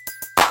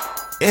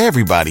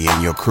Everybody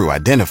in your crew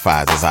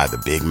identifies as either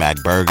Big Mac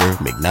Burger,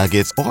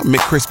 McNuggets, or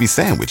McCrispy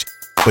Sandwich.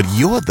 But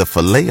you're the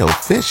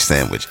Filet-O-Fish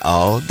Sandwich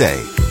all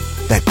day.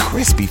 That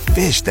crispy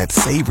fish, that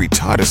savory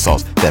tartar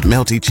sauce, that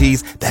melty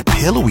cheese, that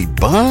pillowy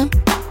bun.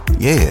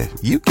 Yeah,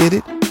 you get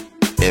it.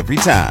 Every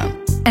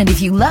time. And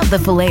if you love the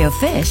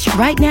Filet-O-Fish,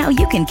 right now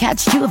you can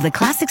catch 2 of the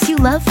classics you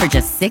love for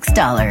just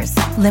 $6.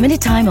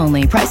 Limited time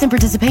only. Price and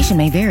participation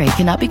may vary.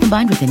 Cannot be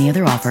combined with any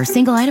other offer.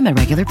 Single item at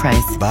regular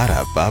price.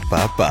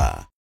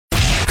 Ba-da-ba-ba-ba.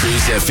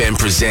 Cruise FM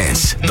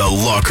presents The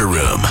Locker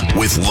Room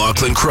with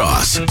Lochlin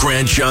Cross,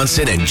 Grant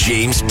Johnson, and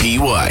James P.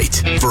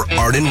 White. For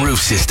Ardent Roof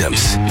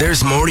Systems,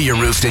 there's more to your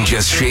roof than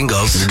just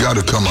shingles. You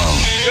gotta come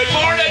on. Good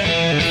morning.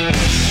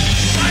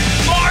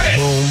 Good morning.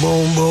 Boom,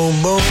 boom,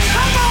 boom, boom.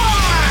 Come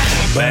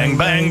on. Bang,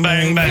 bang,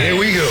 bang, bang. Here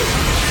we go.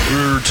 We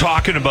were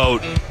talking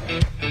about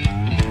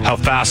how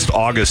fast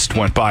August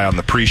went by on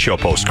the pre-show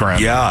post,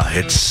 Grant. Yeah,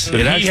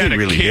 it actually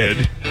really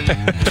did.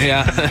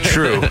 Yeah,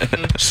 true.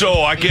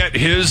 So I get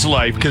his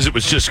life because it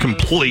was just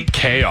complete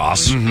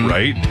chaos,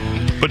 right?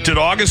 But did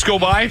August go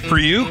by for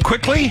you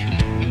quickly?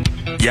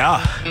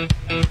 Yeah.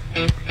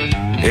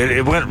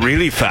 It went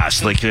really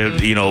fast. Like,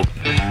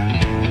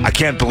 I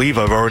can't believe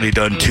I've already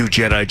done 2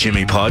 Jedi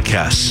Jimmy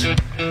podcasts.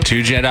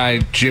 2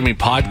 Jedi Jimmy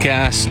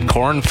podcast,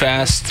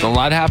 Cornfest. A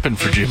lot happened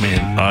for Jimmy in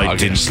I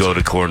August. didn't go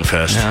to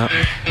Cornfest.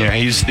 Yeah,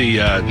 he's the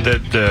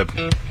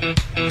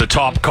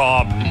top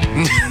cob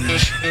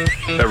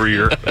every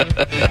year.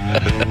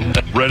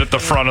 Right at the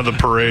front of the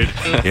parade.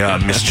 Yeah,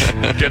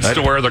 Mr. Gets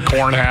to wear the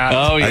corn hat.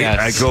 Oh, yes.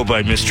 I go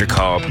by Mr.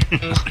 Cobb.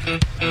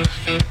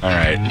 All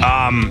right.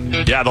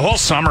 Yeah, the whole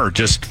summer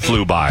just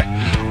flew by.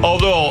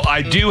 Although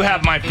I do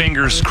have my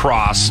fingers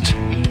crossed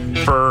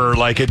for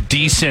like a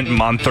decent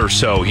month or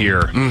so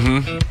here.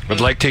 Would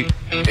like to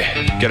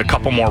get a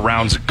couple more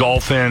rounds of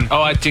golf in.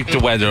 Oh, I think the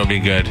weather will be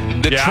good.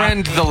 The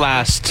trend the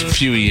last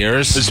few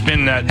years has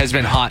been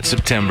hot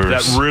September.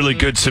 That really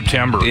good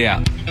September.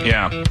 Yeah.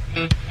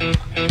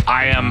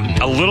 I am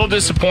a little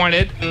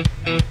disappointed.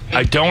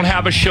 I don't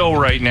have a show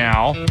right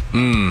now.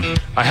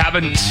 I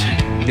haven't.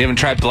 You haven't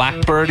tried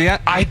Blackbird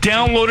yet? I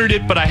downloaded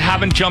it, but I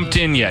haven't jumped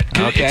in yet.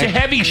 Okay. It's a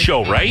heavy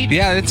show, right?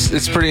 Yeah,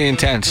 it's pretty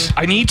intense.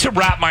 I need to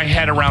wrap my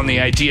head around the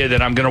idea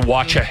that I'm going to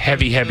watch a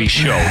heavy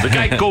show. The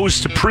guy goes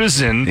to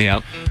prison,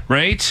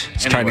 right?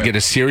 He's trying to get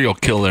a serial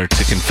killer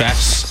to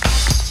confess.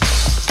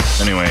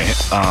 Anyway,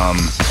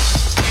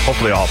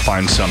 hopefully I'll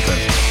find something.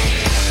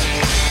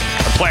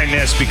 I'm playing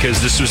this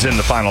because this was in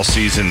the final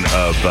season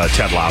of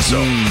Ted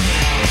Lasso.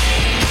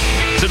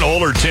 It's an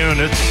older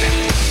tune.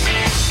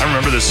 I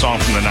remember this song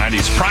from the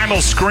 90s. Primal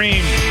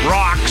Scream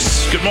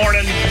rocks. Good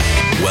morning.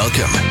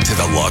 Welcome to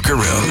The Locker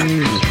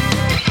Room.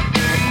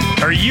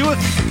 Are you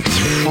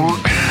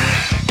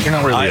You're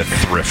not really a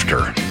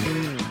thrifter.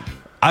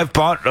 I've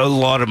bought a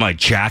lot of my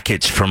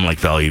jackets from like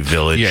Value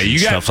Village and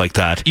stuff like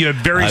that. You have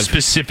very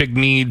specific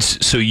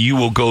needs, so you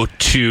will go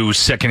to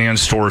secondhand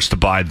stores to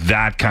buy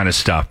that kind of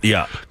stuff.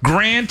 Yeah.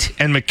 Grant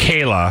and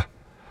Michaela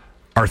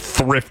are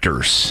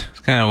thrifters.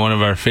 It's kind of one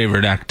of our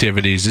favorite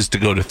activities is to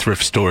go to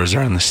thrift stores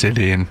around the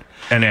city and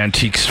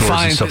antique stores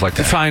and stuff like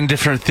that. Find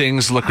different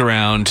things, look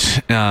around,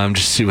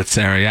 just see what's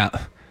there. Yeah.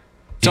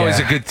 It's always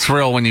a good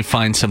thrill when you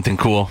find something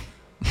cool.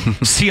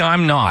 See,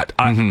 I'm not.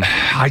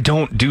 I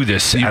don't do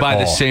this You at buy all.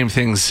 the same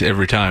things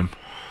every time.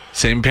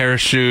 Same pair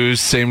of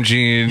shoes, same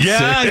jeans.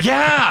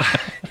 Yeah.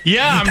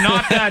 I'm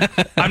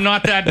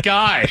not that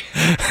guy.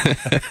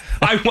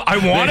 I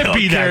want to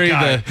be that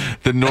guy.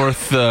 The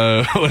North,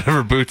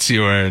 whatever boots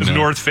you wear.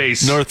 North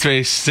Face. North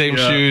Face, same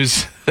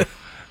shoes.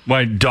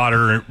 My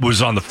daughter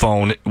was on the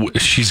phone.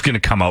 She's going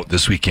to come out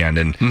this weekend,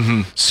 and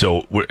we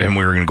were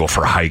going to go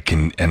for a hike,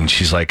 and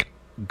she's like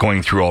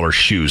going through all her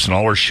shoes, and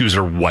all her shoes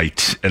are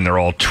white, and they're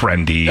all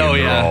trendy. Oh,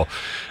 and they're all,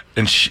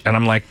 and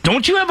I'm like,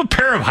 don't you have a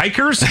pair of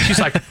hikers? And she's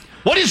like,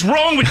 what is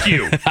wrong with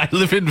you? I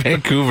live in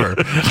Vancouver.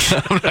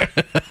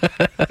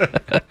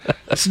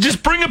 So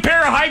just bring a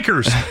pair of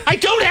hikers. I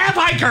don't have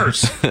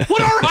hikers.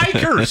 What are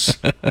hikers?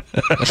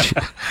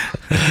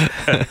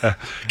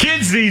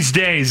 Kids these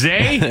days,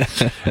 eh?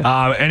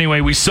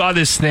 Anyway, we saw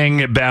this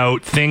thing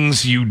about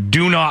things you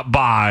do not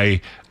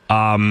buy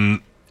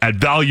at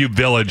Value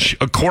Village,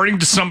 according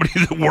to somebody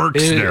that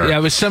works there. Yeah,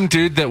 it was some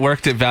dude that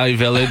worked at Value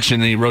Village,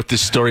 and he wrote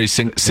this story,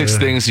 six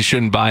things you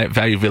shouldn't buy at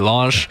Value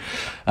Village,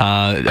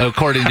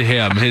 according to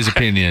him, his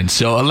opinion.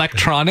 So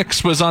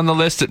electronics was on the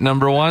list at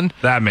number 1.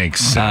 That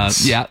makes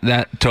sense. Yeah,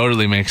 that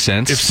totally makes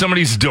sense. If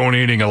somebody's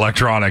donating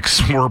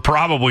electronics, we're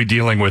probably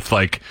dealing with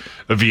like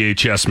a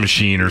VHS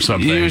machine or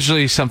something.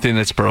 Usually something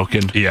that's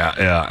broken.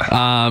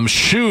 Yeah.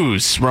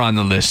 Shoes were on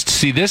the list.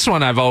 See, this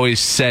one I've always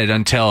said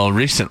until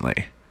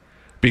recently.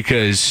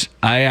 Because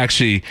I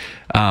actually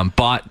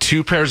bought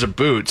 2 pairs of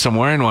boots. I'm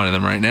wearing one of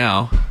them right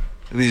now.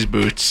 These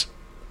boots.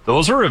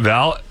 Those are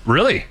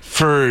really?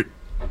 And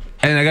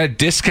I got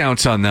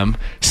discounts on them.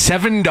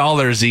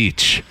 $7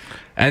 each.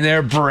 And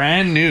they're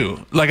brand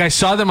new. Like, I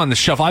saw them on the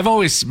shelf. I've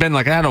always been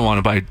like, I don't want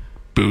to buy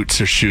boots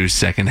or shoes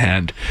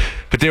secondhand.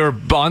 But they were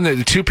on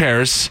the 2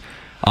 pairs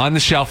on the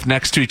shelf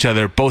next to each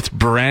other, both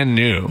brand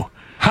new.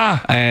 Huh.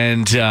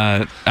 And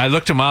I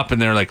looked them up,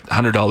 and they're like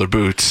 $100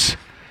 boots.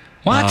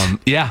 What?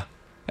 Yeah.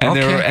 And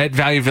they were at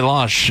Value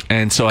Village.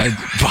 And so I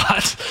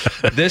bought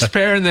this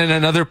pair and then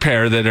another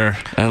pair that are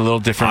a little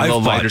different, a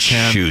little lighter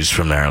tan. Shoes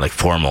from there, like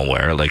formal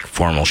wear, like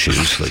formal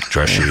shoes, like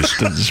dress shoes.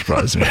 Doesn't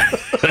surprise me.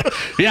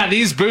 Yeah,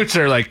 these boots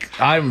are like,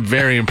 I'm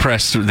very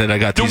impressed that I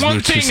got these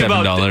boots for $7.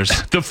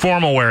 About the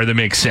formal wear that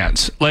makes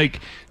sense.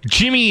 Like,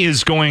 Jimmy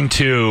is going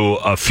to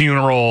a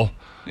funeral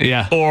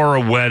or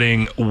a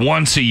wedding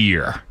once a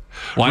year.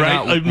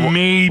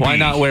 Maybe. Why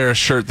not wear a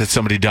shirt that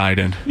somebody died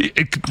in?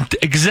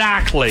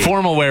 Exactly.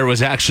 Formal wear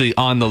was actually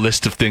on the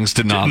list of things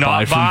to not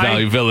buy from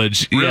Value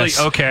Village. Really? Yes.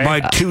 Okay.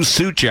 My 2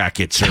 suit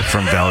jackets are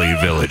from Value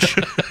Village.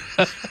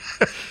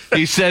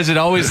 He says it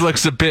always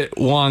looks a bit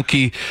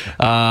wonky,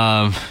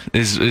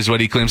 is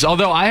what he claims.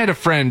 Although I had a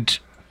friend,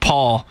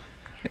 Paul,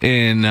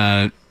 in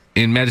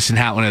Medicine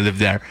Hat when I lived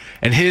there,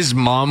 and his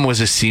mom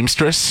was a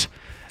seamstress,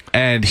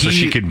 and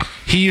he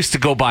used to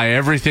go buy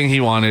everything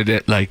he wanted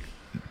at like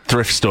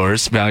thrift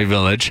stores, Value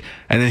Village,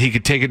 and then he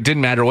could take it,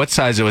 didn't matter what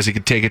size it was, he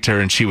could take it to her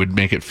and she would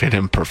make it fit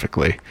him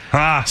perfectly.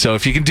 So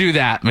if you can do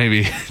that,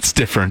 maybe it's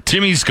different.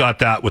 Jimmy's got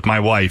that with my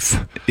wife.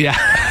 Yeah.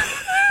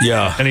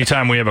 Yeah.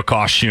 Anytime we have a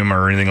costume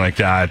or anything like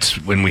that,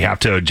 when we have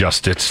to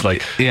adjust it, it's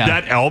like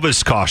that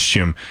Elvis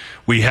costume,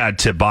 we had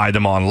to buy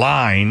them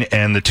online,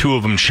 and the two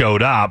of them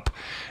showed up,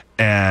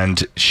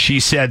 and she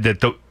said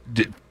that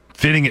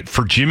fitting it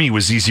for Jimmy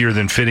was easier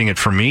than fitting it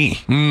for me.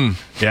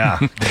 Yeah.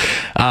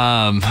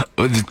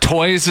 The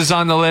toys is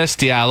on the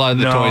list. Yeah, a lot of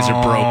the toys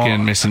are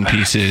broken, missing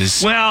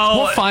pieces. Well,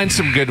 we'll find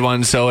some good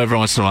ones, though, every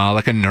once in a while,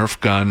 like a Nerf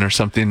gun or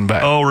something.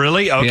 But oh,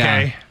 really? Okay.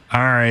 Yeah.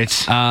 All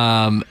right.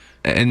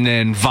 And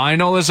then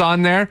vinyl is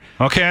on there.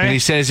 Okay. And he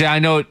says, yeah, I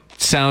know it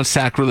sounds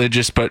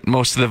sacrilegious, but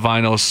most of the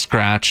vinyl's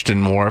scratched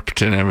and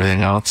warped and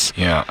everything else.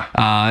 Yeah.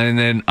 And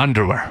then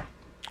underwear.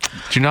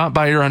 Do not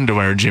buy your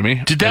underwear,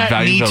 Jimmy. Did that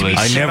need to be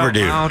I never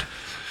do. loud?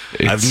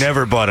 I've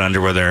never bought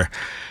underwear there.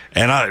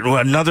 And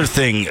another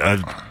thing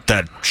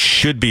that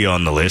should be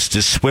on the list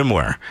is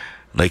swimwear.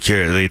 Like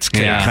it's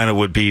kind of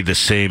would be the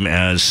same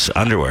as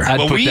underwear.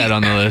 I'd put that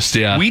on the list.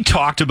 Yeah, we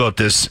talked about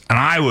this, and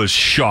I was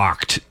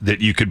shocked that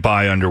you could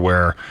buy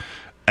underwear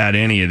at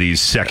any of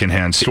these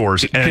secondhand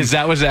stores. Because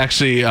that was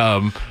actually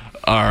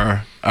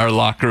our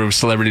locker room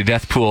celebrity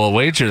death pool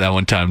wager that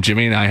one time.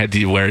 Jimmy and I had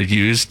to wear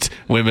used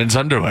women's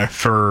underwear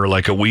for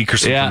like a week or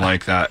something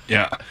like that.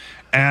 Yeah.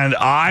 And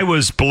I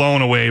was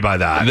blown away by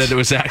that. That it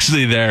was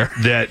actually there.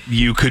 That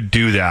you could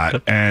do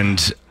that.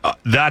 And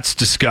that's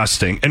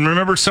disgusting. And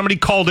remember, somebody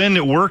called in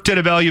that worked at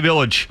a Value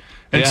Village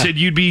and said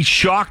you'd be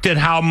shocked at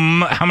how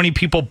many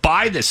people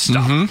buy this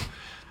stuff. Mm-hmm.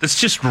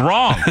 That's just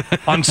wrong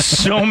on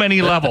so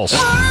many levels.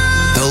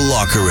 The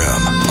Locker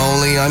Room,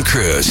 only on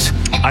Cruise.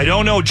 I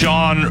don't know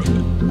John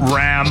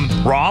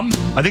Rom?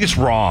 I think it's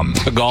Rom.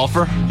 A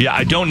golfer? Yeah,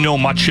 I don't know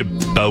much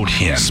about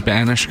him.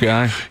 Spanish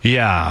guy?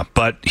 Yeah,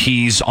 but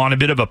he's on a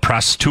bit of a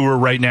press tour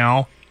right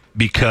now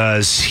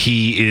because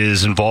he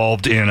is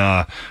involved in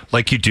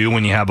like you do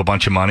when you have a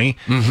bunch of money,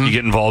 you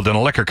get involved in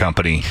a liquor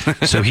company.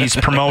 So he's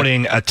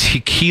promoting a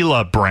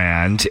tequila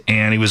brand,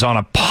 and he was on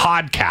a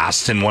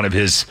podcast, and one of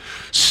his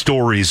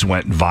stories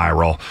went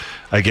viral.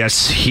 I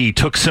guess he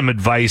took some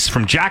advice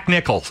from Jack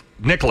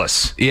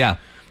Nicklaus. Yeah.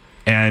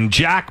 And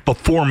Jack,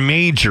 before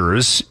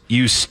majors,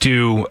 used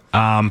to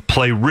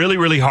play really,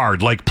 really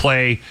hard, like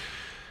play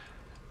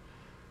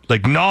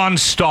like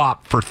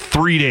nonstop for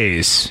 3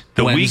 days.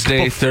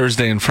 Wednesday,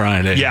 Thursday, and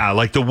Friday. Yeah,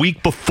 like the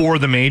week before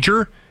the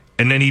major,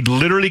 and then he'd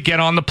literally get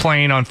on the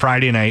plane on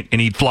Friday night and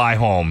he'd fly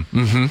home.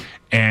 Mm-hmm.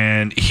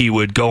 And he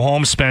would go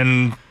home,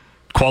 spend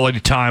quality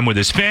time with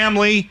his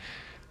family,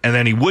 and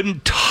then he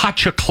wouldn't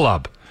touch a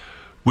club.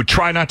 Would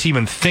try not to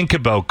even think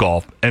about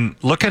golf. And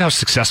look at how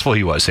successful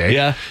he was, eh?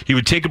 Yeah. He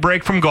would take a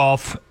break from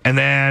golf, and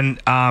then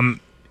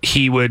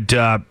he would,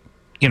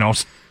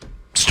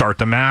 start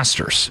the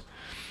Masters.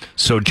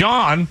 So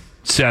John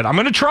said, I'm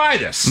going to try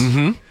this.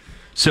 Mm-hmm.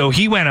 So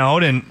he went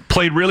out and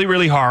played really,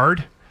 really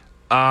hard,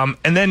 and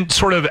then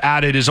sort of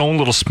added his own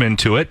little spin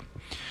to it.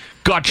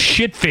 Got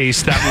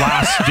shit-faced that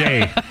last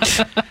day.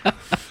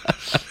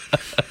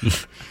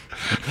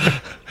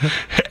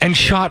 And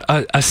shot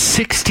a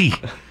 60.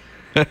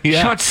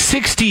 Yeah. Shot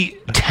 60,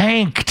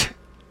 tanked,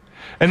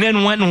 and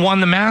then went and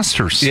won the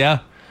Masters. Yeah.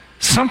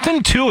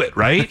 Something to it,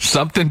 right?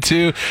 Something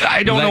to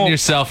letting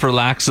yourself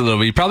relax a little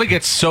bit. You probably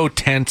get so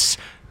tense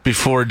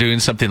before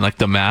doing something like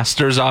the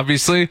Masters,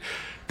 obviously,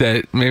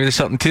 that maybe there's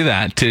something to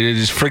that, to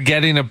just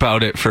forgetting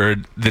about it for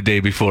the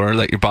day before,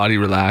 let your body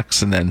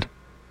relax, and then...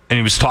 And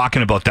he was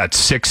talking about that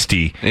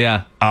 60.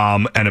 Yeah.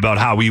 And about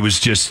how he was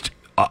just...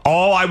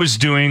 all I was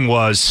doing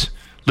was...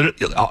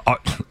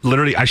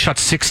 Literally, I shot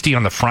 60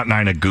 on the front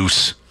nine of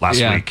Goose last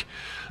week.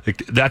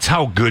 Like, that's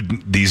how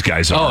good these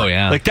guys are. Oh,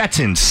 yeah. Like, that's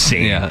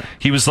insane. Yeah.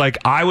 He was like,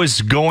 I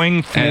was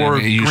going for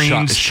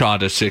greens.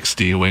 Shot a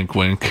 60, wink,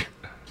 wink.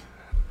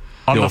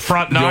 On the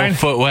front nine? The old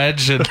foot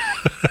wedge. And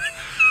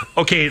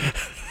okay,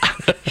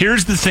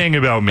 here's the thing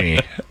about me,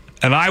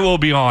 and I will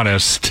be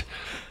honest.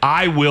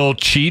 I will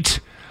cheat.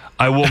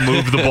 I will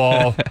move the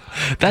ball.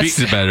 That's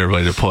the better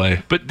way to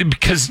play. But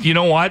because you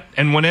know what?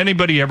 And when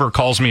anybody ever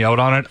calls me out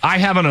on it, I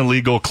have an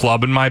illegal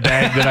club in my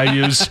bag that I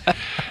use.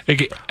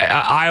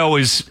 I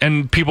always,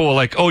 and people are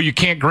like, "Oh, you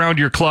can't ground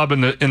your club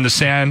in the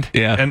sand."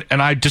 Yeah.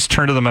 And I just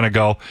turn to them and I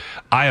go,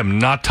 "I am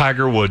not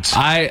Tiger Woods."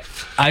 I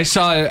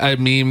saw a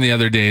meme the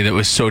other day that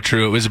was so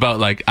true. It was about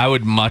like, I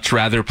would much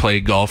rather play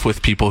golf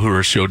with people who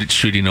are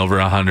shooting over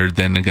 100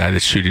 than a guy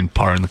that's shooting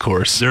par in the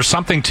course. There's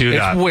something to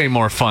that. It's way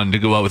more fun to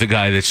go out with a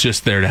guy that's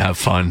just there to have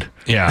fun.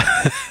 Yeah.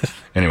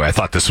 Anyway, I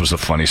thought this was a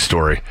funny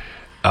story.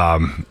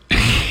 And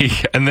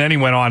then he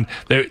went on,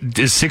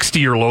 is 60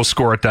 your low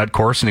score at that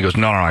course? And he goes,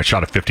 no, I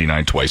shot a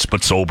 59 twice,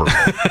 but sober.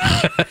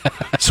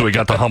 So he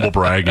got the humble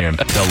brag in.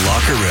 The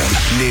Locker Room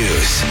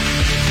News.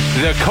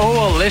 The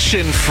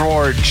Coalition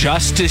for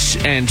Justice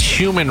and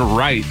Human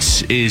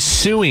Rights is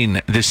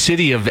suing the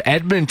city of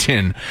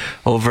Edmonton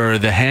over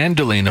the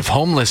handling of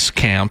homeless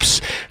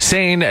camps,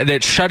 saying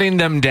that shutting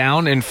them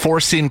down and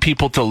forcing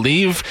people to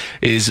leave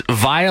is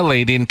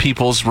violating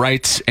people's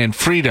rights and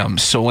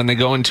freedoms. So when they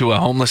go into a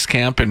homeless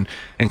camp and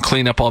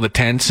clean up all the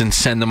tents and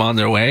send them on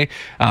their way,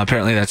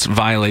 apparently that's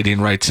violating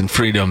rights and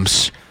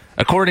freedoms.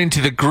 According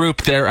to the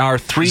group, there are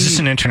 3... Is this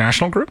an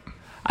international group?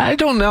 I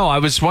don't know. I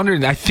was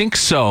wondering. I think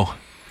so.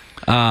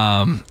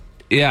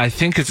 Yeah, I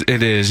think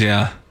it is,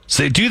 yeah.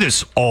 So they do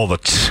this all the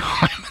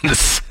time in the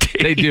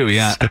States. They do,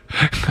 yeah.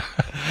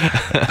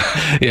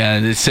 Yeah,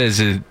 and it says...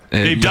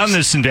 They've done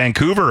this in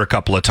Vancouver a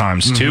couple of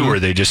times, too, where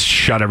they just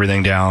shut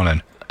everything down.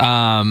 And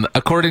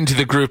according to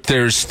the group,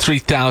 there's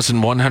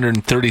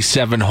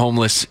 3,137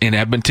 homeless in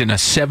Edmonton, a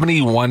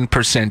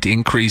 71%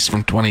 increase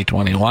from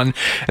 2021.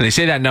 And they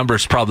say that number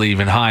is probably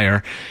even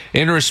higher.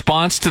 In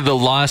response to the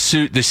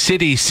lawsuit, the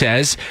city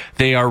says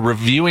they are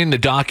reviewing the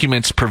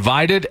documents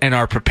provided and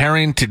are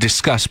preparing to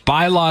discuss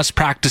bylaws,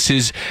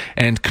 practices,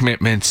 and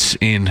commitments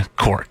in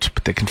court.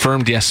 But they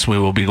confirmed, yes, we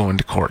will be going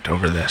to court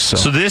over this.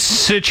 So this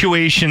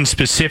situation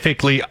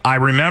specifically, I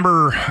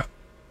remember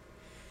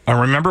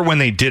when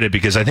they did it,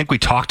 because I think we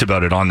talked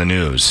about it on the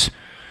news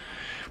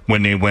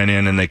when they went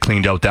in and they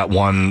cleaned out that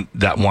one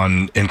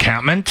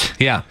encampment.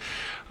 Yeah.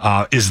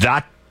 Is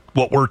that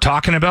what we're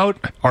talking about?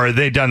 Or have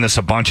they done this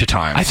a bunch of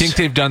times? I think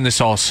they've done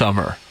this all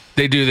summer.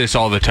 They do this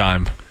all the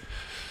time.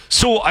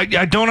 So I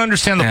don't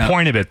understand the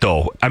point of it,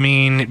 though. I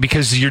mean,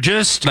 because you're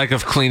just... Like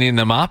of cleaning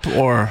them up,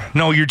 or...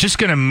 No, they're just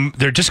going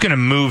to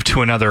move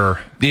to another...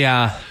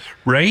 Yeah.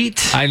 Right?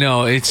 I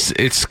know.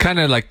 It's kind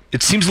of like...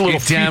 It seems a little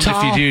damned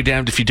futile. if you do,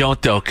 damned if you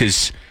don't, though,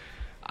 because,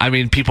 I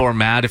mean, people are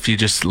mad if you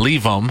just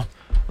leave them.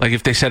 Like,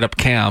 if they set up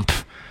camp.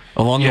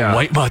 Along the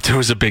Whitemouth, there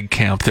was a big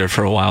camp there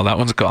for a while. That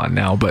one's gone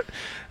now, but...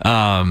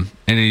 and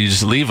then you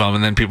just leave them,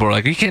 and then people are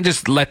like, you can't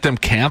just let them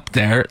camp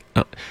there.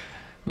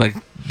 Like,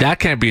 that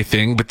can't be a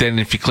thing, but then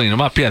if you clean them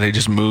up, they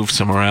just move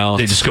somewhere else.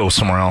 They just go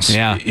somewhere else.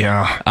 Yeah.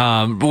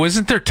 Yeah.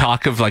 Wasn't there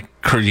talk of, like,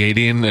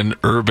 creating an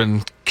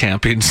urban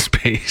camping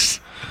space?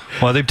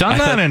 Well, they've done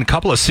that in a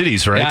couple of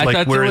cities, right? Yeah, I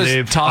thought where there was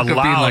they've talk allowed...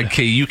 of being like,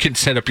 okay, you can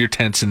set up your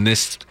tents in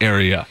this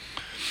area.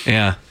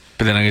 Yeah.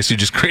 But then I guess you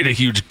just create a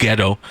huge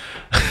ghetto.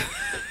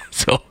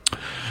 So,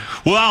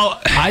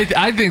 well,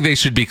 I think they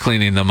should be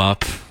cleaning them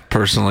up,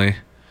 personally.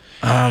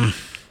 But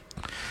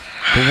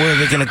where are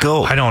they going to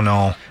go? I don't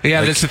know.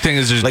 Yeah, that's the thing.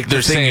 Is the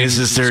thing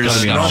is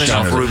there's not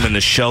enough room in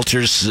the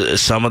shelters.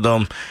 Some of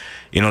them,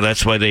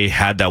 that's why they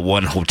had that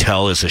one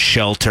hotel as a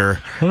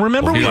shelter. Well,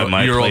 remember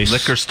your old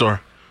liquor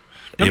store.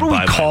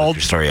 Remember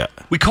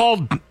we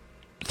called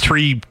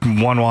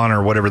 311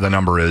 or whatever the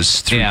number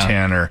is,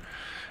 310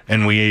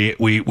 and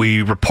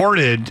we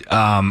reported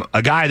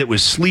a guy that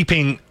was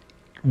sleeping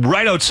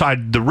right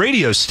outside the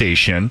radio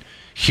station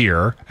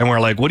here, and we're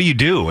like, what do you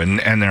do? And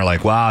they're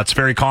like, wow, it's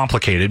very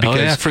complicated because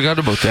I forgot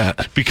about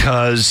that.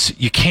 Because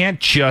you can't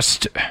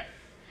just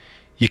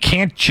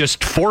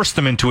force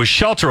them into a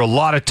shelter. A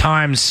lot of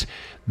times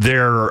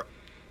they've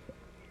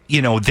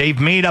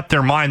made up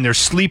their mind. They're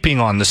sleeping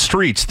on the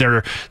streets.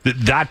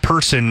 That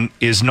person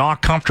is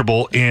not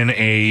comfortable in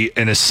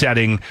a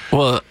setting.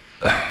 Well,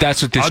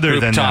 that's what this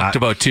group talked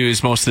about too.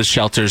 Is most of the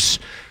shelters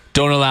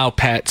don't allow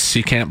pets.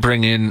 You can't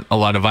bring in a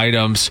lot of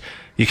items.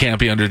 You can't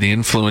be under the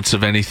influence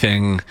of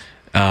anything.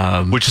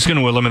 Which is going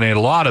to eliminate a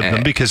lot of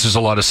them because there's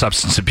a lot of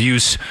substance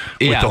abuse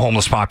with the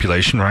homeless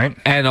population, right?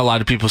 And a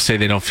lot of people say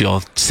they don't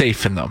feel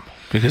safe in them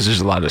because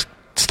there's a lot of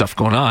stuff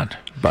going on.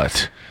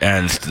 But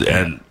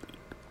and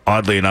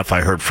oddly enough,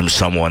 I heard from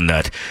someone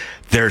that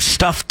their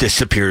stuff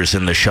disappears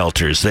in the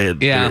shelters. For sure.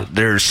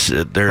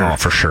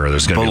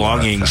 There's going to be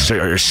belongings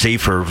are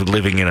safer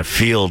living in a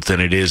field than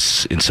it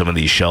is in some of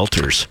these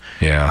shelters.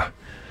 Yeah.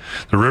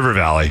 The River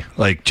Valley,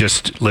 like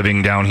just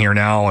living down here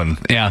now and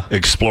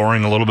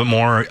exploring a little bit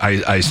more.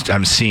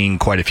 I'm seeing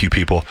quite a few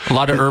people. A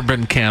lot of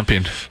urban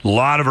camping.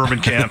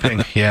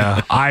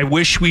 Yeah. I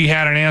wish we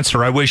had an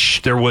answer. I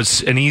wish there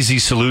was an easy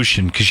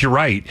solution because you're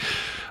right.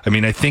 I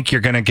mean, I think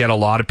you're going to get a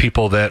lot of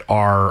people that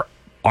are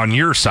on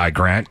your side,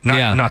 Grant.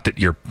 Not that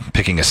you're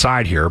picking a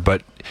side here,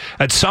 but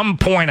at some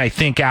point, I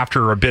think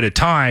after a bit of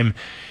time,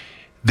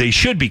 they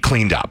should be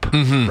cleaned up,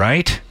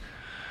 right?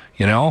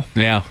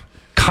 Yeah.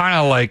 Kind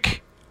of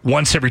like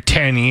once every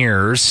 10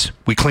 years,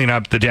 we clean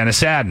up the Den of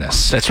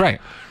Sadness. That's right.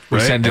 We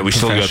Right? send in And we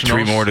still got 3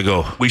 professionals. more to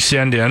go. We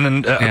send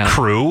in a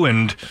crew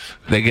and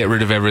They get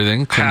rid of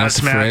everything, clean up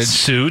the hazmat fridge.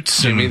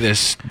 suits. Jimmy, And,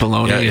 this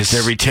baloney Yeah, is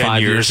it's every 10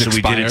 5 years, so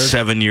we did it expired.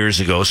 7 years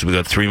ago, so we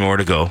got 3 more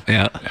to go.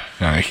 Yeah.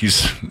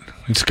 he's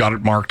got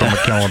it marked on the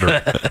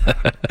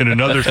calendar. In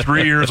another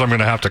 3 years, I'm going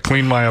to have to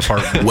clean my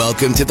apartment.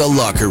 Welcome to the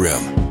Locker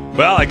Room.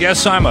 Well, I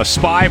guess I'm a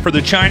spy for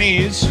the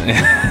Chinese.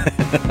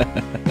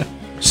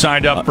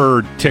 Signed up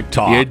for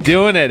TikTok. You're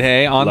doing it,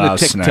 hey, on the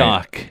Last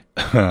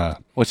TikTok.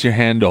 What's your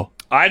handle?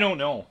 I don't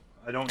know.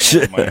 I don't know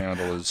what my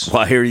handle is.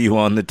 Why are you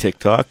on the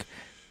TikTok?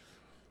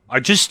 I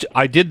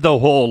did the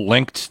whole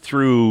linked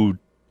through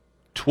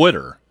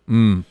Twitter.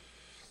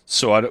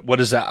 So what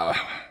is that?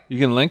 You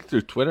can link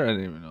through Twitter. I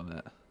didn't even know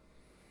that.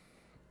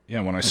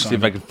 Yeah, when I See signed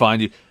if I can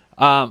find you.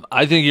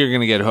 I think you're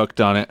going to get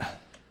hooked on it.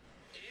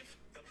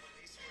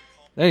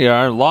 There you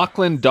are,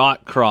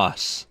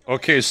 Lochlin.Cross.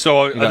 Okay,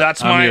 so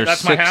that's my your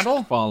that's my 6th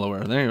handle.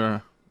 follower. There you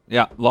are.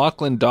 Yeah,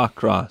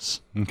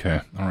 Lochlin.Cross.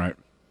 Okay, all right.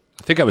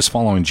 I think I was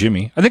following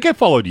Jimmy. I think I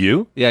followed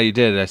you. Yeah, you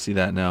did. I see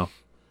that now.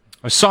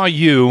 I saw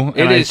you,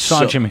 and I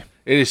saw Jimmy.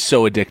 It is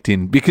so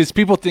addicting because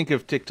people think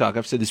of TikTok.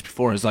 I've said this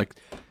before. It's like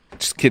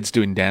just kids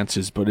doing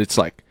dances, but it's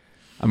like,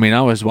 I mean,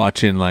 I was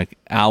watching like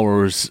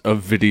hours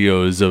of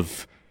videos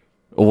of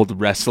old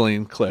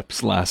wrestling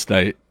clips last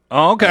night.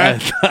 Oh, okay.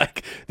 And,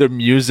 like the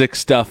music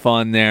stuff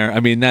on there.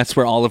 I mean, that's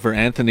where Oliver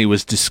Anthony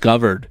was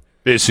discovered.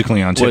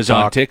 Basically on TikTok. Was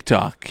on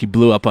TikTok. He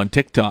blew up on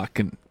TikTok,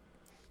 and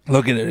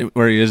look at it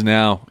where he is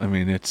now. I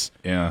mean, it's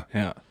Yeah.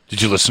 yeah.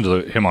 Did you listen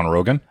to him on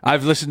Rogan?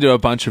 I've listened to a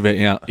bunch of it.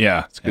 Yeah,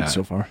 Yeah, it's good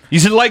so far.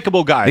 He's a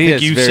likable guy. He I think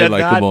is you very said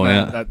likable,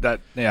 that. yeah.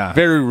 Yeah.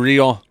 Very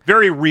real.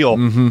 Very real.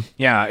 Mm-hmm.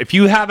 Yeah. If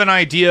you have an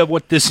idea of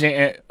what this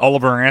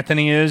Oliver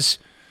Anthony is,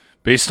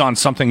 based on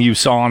something you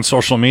saw on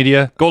social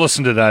media, go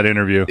listen to that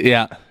interview.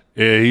 Yeah.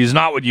 He's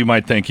not what you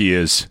might think he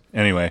is.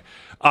 Anyway,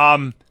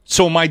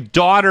 so my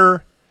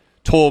daughter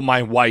told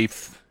my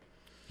wife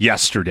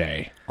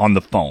yesterday on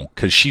the phone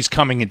because she's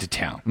coming into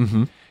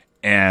town,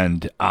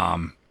 and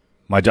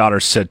my daughter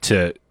said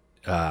to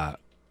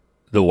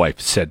the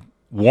wife, said,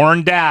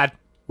 "Warn Dad,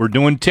 we're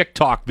doing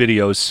TikTok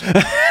videos."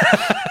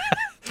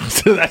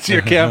 So that's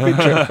your camping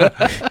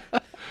trip.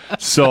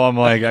 So I'm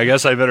like, I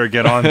guess I better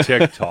get on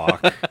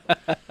TikTok.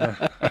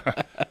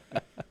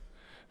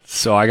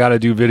 So I got to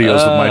do videos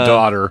with my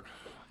daughter.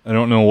 I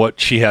don't know what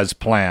she has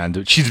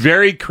planned. She's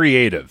very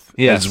creative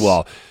Yes. as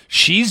well.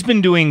 She's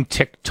been doing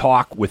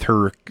TikTok with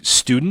her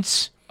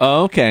students.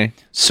 Oh, okay.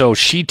 So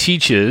she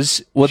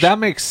teaches. Well, that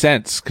makes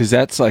sense because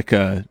that's like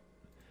a,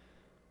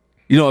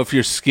 if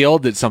you're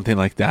skilled at something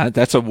like that,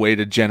 that's a way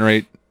to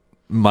generate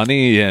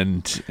money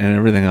and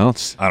everything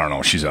else. I don't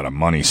know. She's at a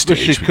money stage.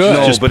 she but could. she's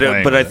No, just but playing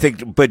I with it.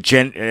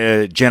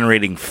 think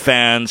generating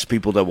fans,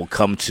 people that will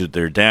come to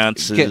their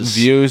dances, Getting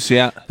views,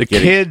 yeah. the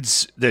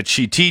kids that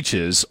she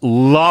teaches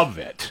love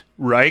it,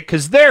 right?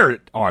 Because they're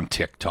on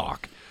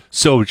TikTok.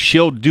 So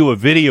she'll do a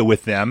video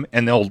with them,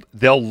 and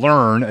they'll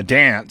learn a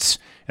dance,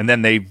 and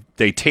then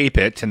they tape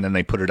it, and then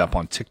they put it up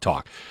on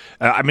TikTok.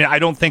 I mean, I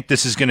don't think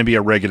this is going to be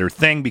a regular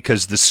thing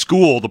because the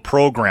school, the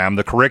program,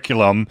 the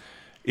curriculum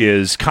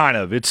is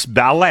it's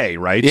ballet,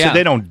 right? Yeah. So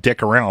they don't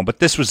dick around. But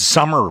this was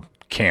summer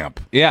camp.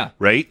 Yeah.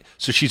 Right?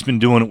 So she's been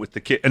doing it with the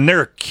kids. And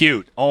they're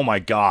cute. Oh, my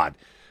God.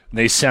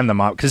 They send them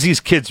out. Because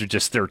these kids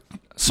are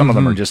some of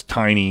them are just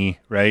tiny,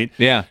 right?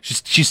 Yeah.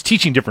 She's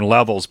teaching different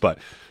levels, but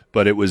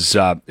it was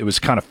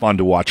kind of fun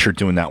to watch her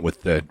doing that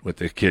with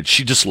the kids.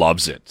 She just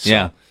loves it. So,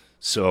 Yeah.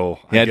 So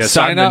Yeah, I guess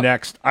sign up.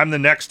 I'm the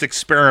next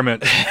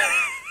experiment.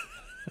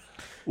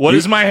 What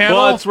is my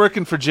handle? Well, it's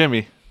working for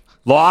Jimmy.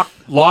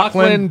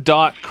 Lochlin.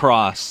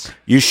 Lochlin.Cross.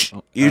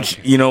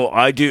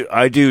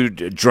 I do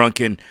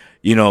drunken,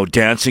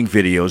 dancing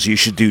videos. You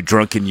should do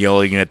drunken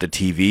yelling at the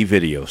TV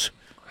videos.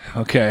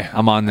 Okay.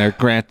 I'm on there.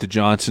 Grant the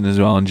Johnson as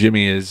well. And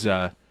Jimmy is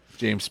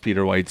James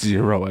Peter White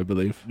 0, I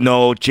believe.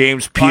 No,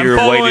 James Peter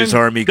White is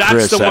Army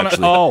Chris, the one,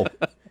 actually.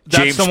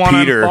 That's James the one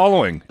Peter. I'm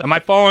following. Am I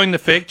following the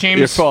fake James?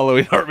 You're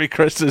following Army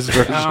Chris's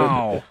version.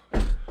 Oh.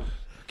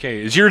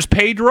 Okay, is yours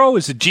Pedro?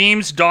 Is it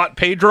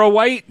James.Pedro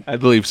White? I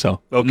believe so.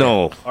 Okay.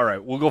 No. All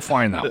right, we'll go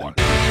find that one.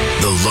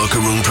 The Locker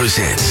Room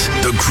presents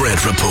The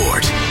Grant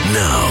Report.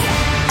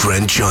 Now,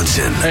 Grant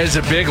Johnson. There's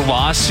a big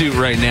lawsuit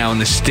right now in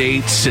the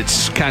States.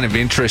 It's kind of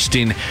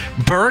interesting.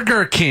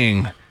 Burger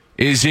King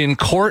is in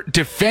court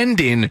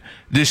defending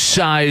the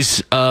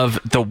size of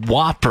the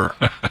Whopper.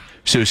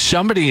 So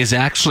somebody is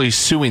actually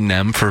suing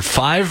them for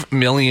 $5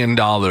 million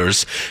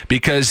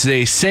because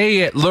they say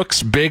it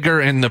looks bigger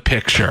in the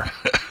picture.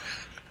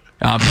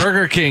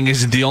 Burger King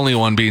isn't the only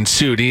one being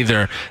sued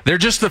either. They're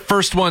just the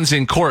first ones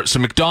in court. So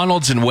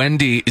McDonald's and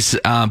Wendy's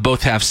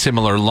both have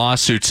similar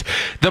lawsuits.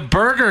 The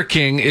Burger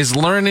King is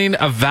learning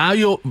a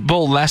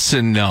valuable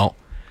lesson, though.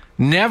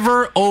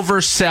 Never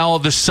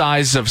oversell the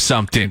size of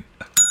something.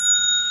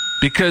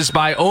 Because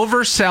by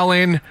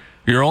overselling,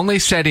 you're only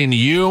setting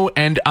you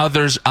and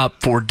others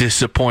up for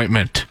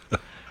disappointment.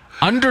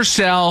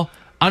 Undersell,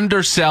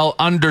 undersell,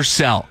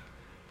 undersell.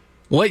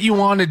 What you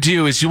want to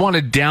do is you want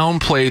to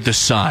downplay the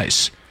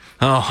size.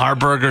 Oh, our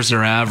burgers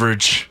are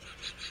average.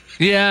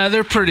 Yeah,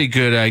 they're pretty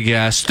good, I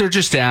guess. They're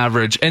just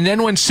average. And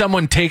then when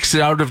someone takes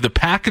it out of the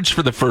package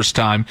for the first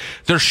time,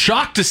 they're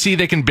shocked to see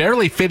they can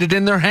barely fit it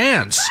in their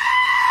hands.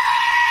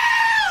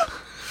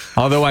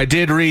 Although I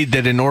did read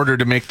that in order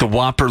to make the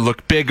Whopper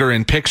look bigger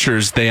in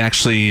pictures, they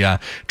actually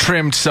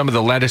trimmed some of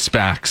the lettuce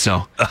back.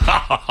 So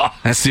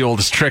that's the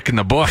oldest trick in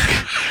the book.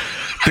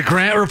 The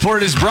Grant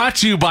Report is brought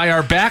to you by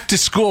our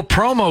back-to-school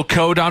promo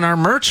code on our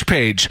merch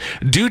page.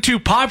 Due to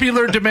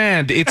popular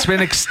demand, it's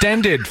been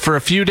extended for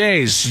a few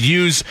days.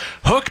 Use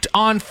Hooked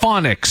on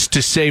Phonics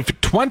to save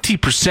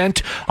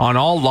 20% on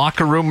all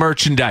Locker Room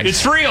merchandise.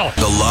 It's real.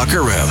 The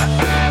Locker Room.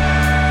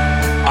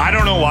 I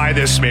don't know why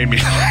this made me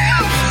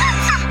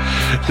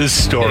laugh. This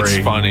story.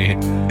 It's funny.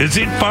 Is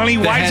it funny?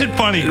 Why is it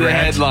funny, Grant? The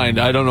headline,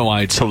 I don't know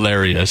why it's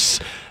hilarious,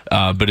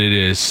 but it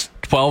is.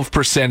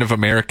 12% of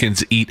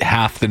Americans eat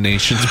half the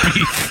nation's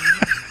beef.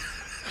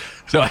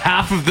 So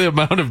half of the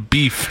amount of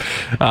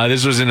beef,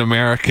 this was in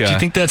America. Do you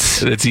think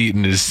that's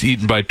eaten is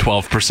eaten by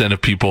 12%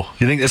 of people?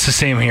 You think that's the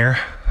same here?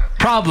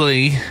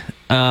 Probably.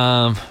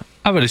 I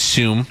would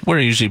assume we're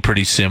usually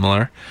pretty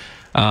similar.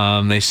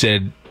 They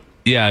said,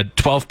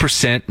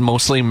 12%,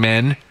 mostly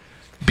men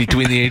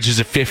between the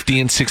ages of 50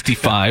 and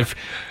 65,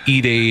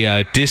 eat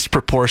a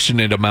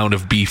disproportionate amount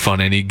of beef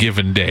on any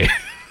given day.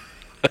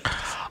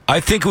 I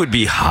think it would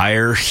be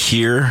higher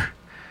here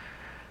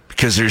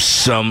because there's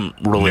some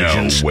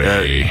religions. No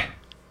way.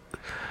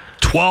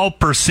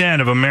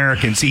 12% of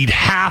Americans eat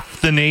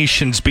half the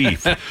nation's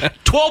beef.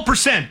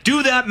 12%.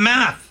 Do that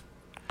math.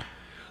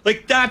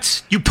 Like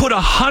that's, you put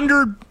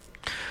 100.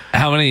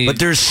 How many? But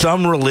there's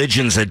some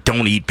religions that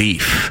don't eat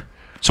beef.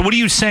 So what are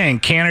you saying?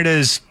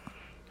 Canada's.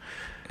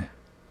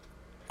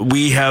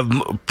 We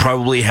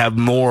probably have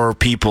more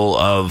people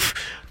of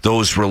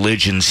those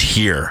religions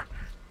here.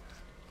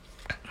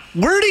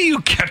 Where do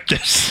you get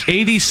this?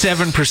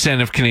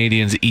 87% of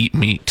Canadians eat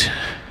meat.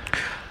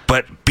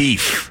 But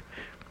beef.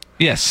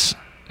 Yes.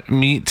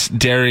 Meat,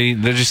 dairy,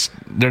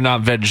 they're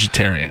not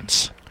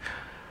vegetarians.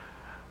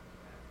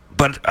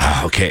 But,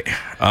 okay.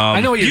 I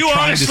know what you're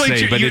trying to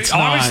say, but it's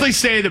not. Obviously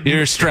say that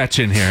you're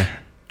stretching here.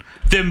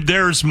 Then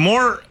there's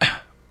more.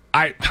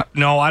 I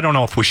don't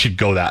know if we should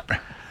go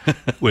that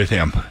with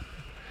him.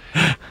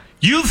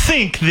 You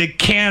think that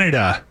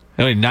Canada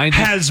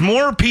has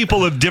more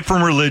people of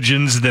different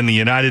religions than the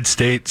United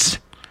States?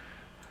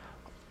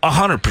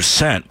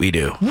 100% we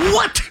do.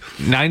 What?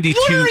 92.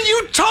 What are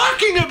you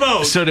talking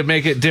about? So to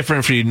make it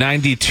different for you,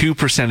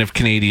 92% of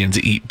Canadians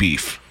eat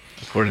beef,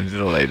 according to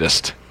the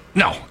latest.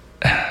 No.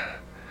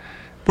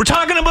 We're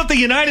talking about the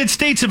United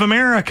States of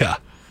America.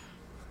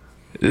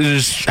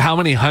 There's how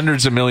many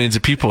hundreds of millions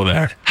of people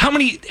there? How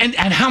many and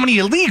how many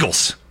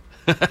illegals?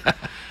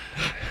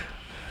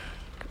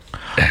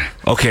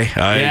 Okay.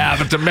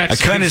 But the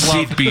Mexicans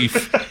love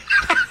beef.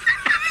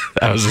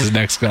 That was his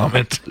next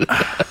comment.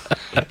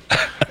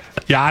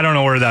 Yeah, I don't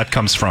know where that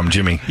comes from,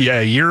 Jimmy.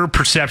 Yeah, your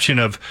perception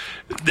of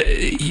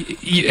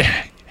he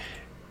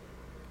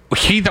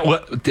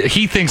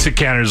thinks that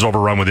Canada's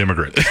overrun with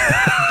immigrants.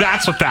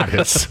 That's what that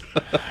is.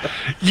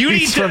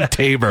 He's from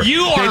Tabor. They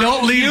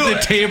don't leave the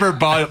Tabor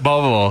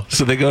bubble,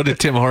 so they go to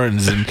Tim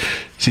Hortons and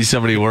see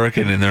somebody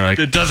working, and they're like,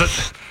 "It doesn't.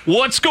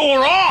 What's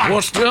going on?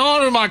 What's going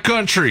on in my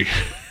country?"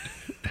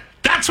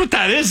 That's what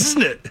that is,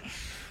 isn't it?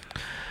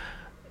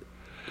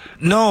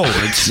 No,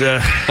 it's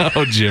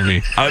oh,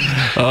 Jimmy.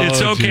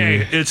 It's okay.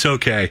 Jimmy. It's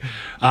okay.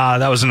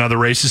 That was another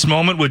racist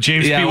moment with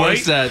James P. White.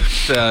 What's that?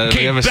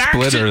 We have a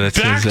splitter that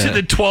says back to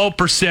the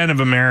 12% of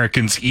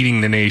Americans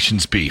eating the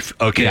nation's beef.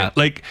 Okay,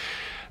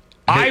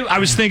 I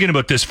was thinking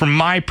about this from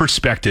my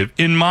perspective.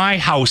 In my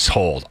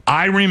household,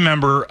 I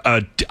remember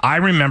a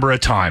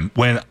time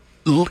when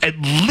at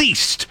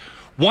least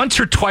once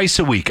or twice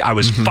a week, I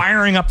was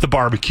firing up the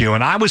barbecue,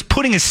 and I was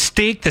putting a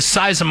steak the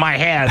size of my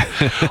head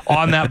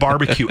on that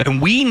barbecue.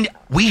 And we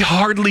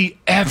hardly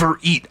ever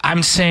eat.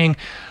 I'm saying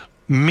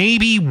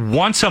maybe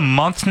once a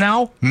month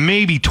now,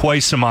 maybe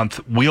twice a month,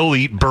 we'll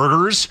eat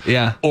burgers.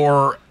 Yeah.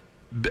 Or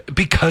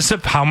because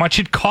of how much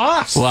it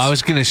costs. Well, I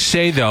was going to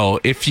say, though,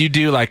 if you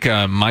do like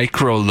a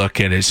micro look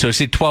at it, so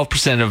say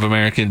 12% of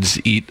Americans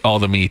eat all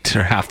the meat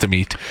or half the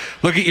meat.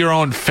 Look at your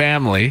own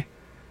family.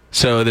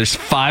 So there's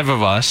 5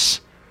 of us.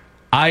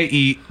 I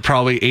eat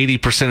probably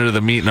 80% of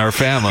the meat in our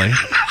family.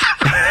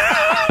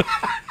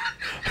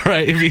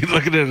 Right? If you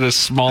look at it in a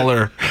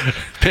smaller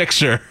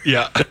picture.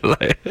 Yeah.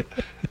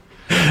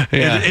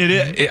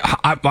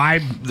 Yeah.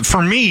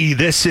 For me,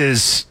 this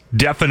is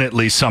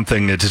definitely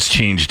something that has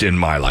changed in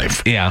my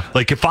life. Yeah.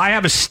 Like if I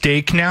have a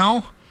steak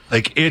now,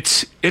 like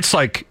it's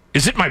like,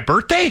 is it my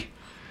birthday?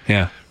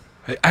 Yeah.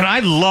 And I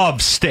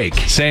love steak.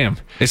 Same.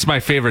 It's my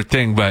favorite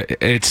thing, but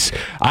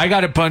I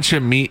got a bunch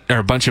of meat or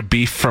a bunch of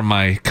beef from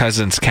my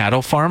cousin's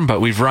cattle farm,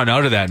 but we've run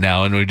out of that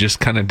now and we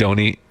just kind of don't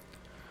eat.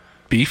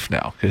 beef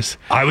now because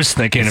I was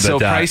thinking it's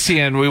about so that. pricey,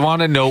 and we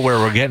want to know where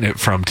we're getting it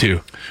from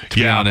too. To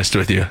be honest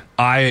with you,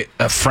 a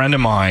friend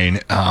of mine,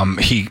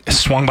 he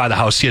swung by the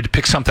house. He had to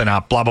pick something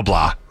up. Blah blah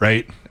blah.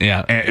 Right?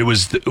 Yeah. And it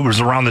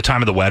was around the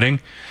time of the wedding,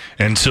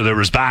 and so there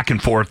was back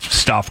and forth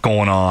stuff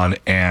going on.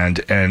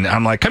 And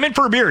I'm like, come in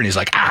for a beer, and he's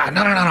like,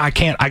 no, I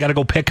can't. I got to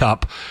go pick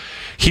up.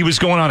 He was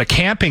going on a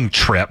camping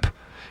trip,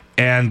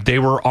 and they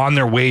were on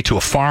their way to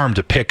a farm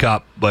to pick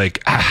up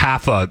like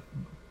half a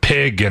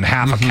pig and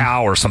half a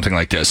cow or something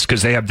like this,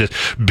 because they have this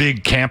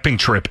big camping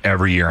trip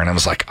every year. And I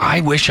was like,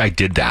 I wish I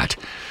did that.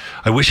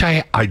 I wish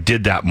I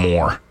did that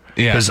more,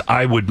 because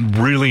I would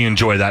really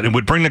enjoy that. It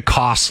would bring the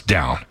costs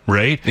down,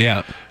 right?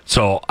 Yeah.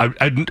 So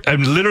I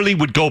literally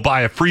would go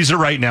buy a freezer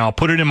right now,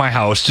 put it in my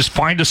house, just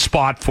find a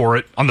spot for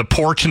it on the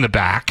porch in the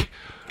back,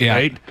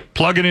 right?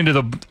 Plug it into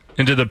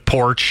the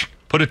porch,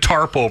 put a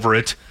tarp over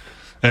it,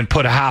 and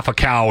put a half a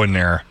cow in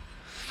there.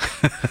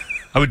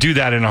 I would do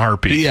that in a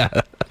heartbeat.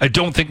 Yeah. I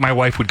don't think my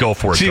wife would go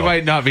for it. She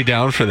might not be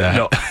down for that.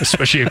 No,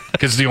 especially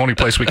because the only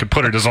place we could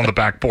put it is on the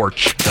back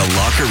porch. The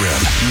Locker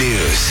Room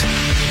News.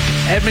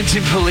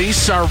 Edmonton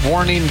police are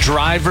warning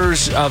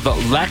drivers of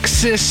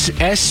Lexus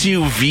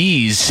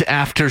SUVs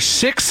after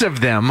 6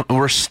 of them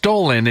were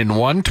stolen in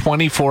one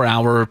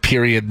 24-hour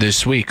period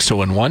this week.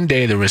 So in one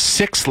day, there was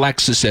 6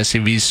 Lexus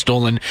SUVs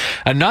stolen.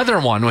 Another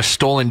one was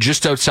stolen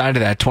just outside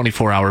of that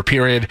 24-hour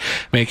period,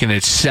 making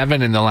it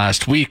 7 in the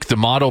last week. The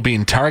model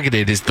being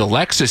targeted is the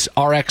Lexus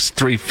RX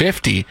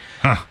 350.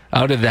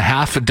 Out of the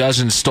half a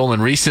dozen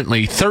stolen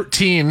recently,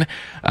 13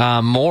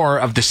 more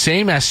of the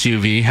same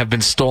SUV have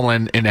been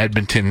stolen in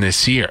Edmonton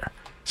this year.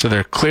 So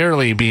they're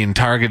clearly being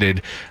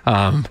targeted.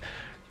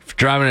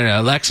 Driving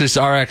a Lexus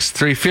RX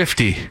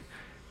 350,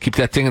 keep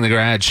that thing in the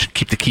garage,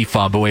 keep the key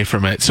fob away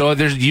from it. So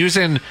they're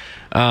using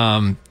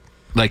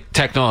like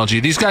technology.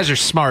 These guys are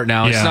smart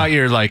now. It's not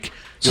your like...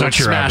 Don't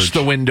smash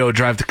the window,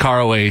 drive the car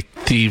away,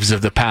 thieves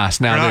of the past.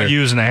 Now they're not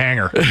using a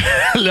hanger.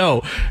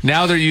 No.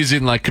 Now they're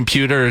using like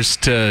computers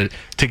to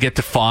get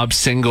the fob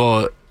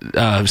signal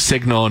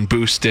and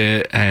boost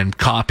it and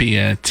copy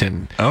it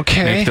and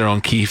make their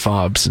own key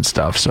fobs and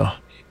stuff. So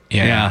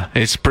yeah,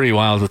 it's pretty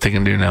wild what they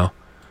can do now.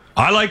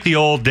 I like the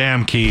old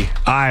damn key.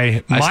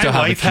 My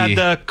wife had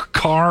the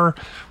car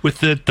with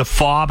the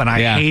fob, and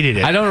I hated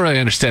it. I don't really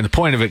understand the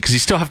point of it because you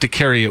still have to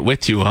carry it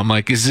with you. I'm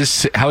like,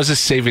 how is this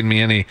saving me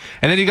any?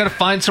 And then you got to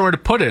find somewhere to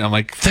put it. I'm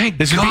like, thank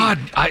God.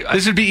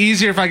 This would be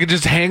easier if I could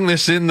just hang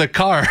this in the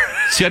car.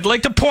 See, I'd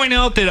like to point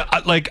out that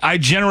I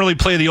generally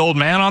play the old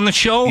man on the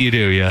show. You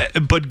do, yeah.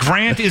 But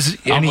Grant is,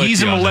 and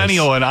he's a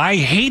millennial, and I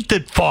hate the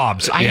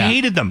fobs. I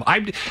hated them.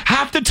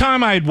 Half the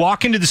time I'd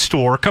walk into the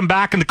store, come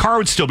back, and the car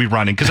would still be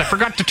running because I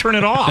forgot to turn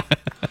it off.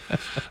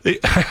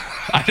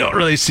 I don't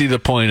really see the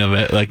point of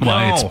it, like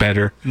why it's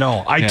better.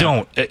 No, I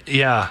don't.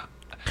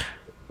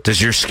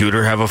 Does your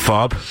scooter have a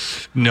fob?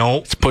 No.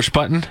 It's push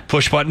button?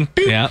 Push button.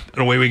 Boop,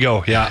 and away we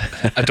go. Yeah.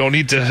 I don't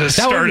need to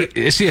start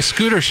it. See, a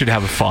scooter should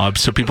have a fob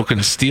so people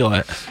can steal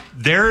it.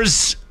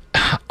 There's,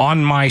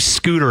 on my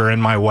scooter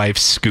and my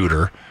wife's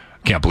scooter,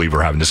 can't believe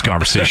we're having this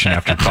conversation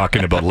after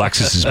talking about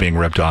Lexuses being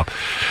ripped off.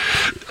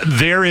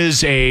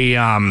 There's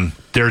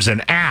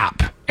an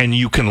app, and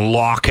you can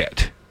lock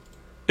it.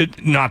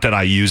 Not that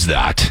I use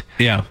that.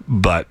 Yeah.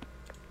 But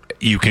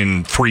you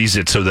can freeze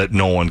it so that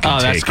no one can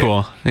take it. Oh, that's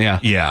cool. Yeah.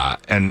 Yeah.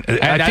 And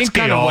I think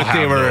kind of what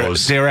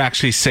they were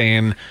actually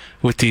saying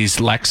with these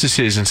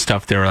Lexuses and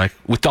stuff. They were like,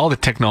 with all the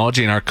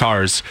technology in our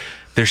cars,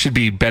 there should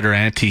be better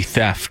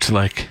anti-theft.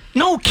 Like,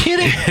 no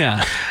kidding.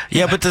 Yeah.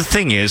 Yeah, but the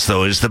thing is,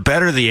 though, is the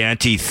better the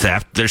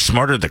anti-theft, they're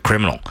smarter the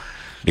criminal.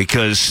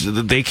 Because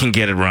they can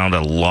get around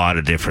a lot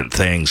of different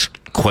things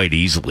quite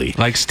easily.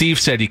 Like Steve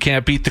said, you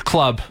can't beat the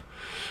club.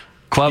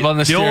 Club on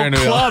the steering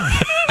wheel. Club.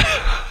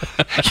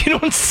 You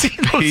don't see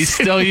those. He's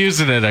still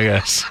using it, I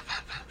guess.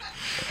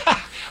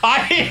 I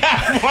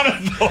had one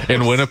of those.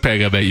 In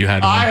Winnipeg, I bet you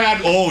had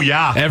one. Oh,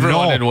 yeah.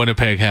 Everyone in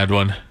Winnipeg had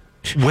one.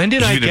 When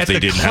did I get the club? Even if they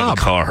didn't have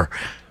a car.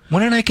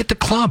 When did I get the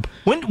club?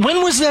 When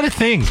was that a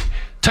thing?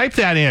 Type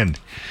that in.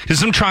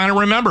 Because I'm trying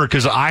to remember,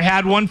 because I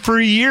had one for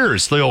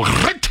years. The old...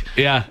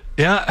 Yeah.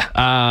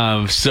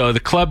 Yeah. So the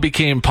club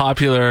became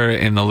popular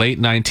in the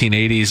late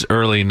 1980s,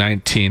 early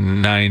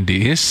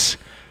 1990s.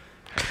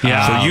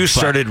 Yeah. So you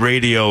started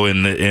radio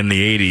in the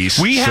 80s.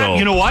 We had,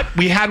 you know what?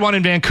 We had one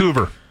in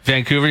Vancouver.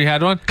 Vancouver, you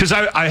had one? Because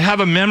I have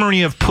a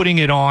memory of putting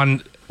it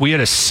on. We had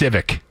a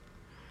Civic,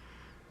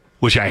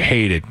 which I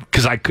hated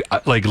because I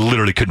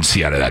literally couldn't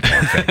see out of that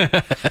damn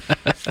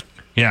thing.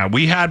 Yeah,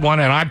 we had one,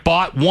 and I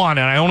bought one,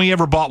 and I only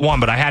ever bought one,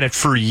 but I had it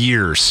for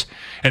years.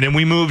 And then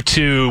we moved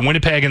to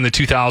Winnipeg in the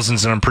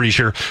 2000s, and I'm pretty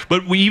sure.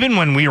 But even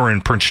when we were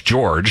in Prince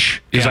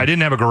George, because I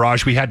didn't have a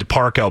garage, we had to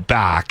park out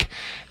back.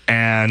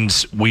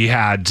 And we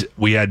had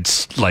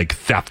like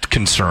theft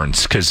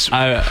concerns because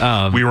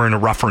we were in a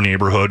rougher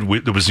neighborhood.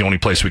 It was the only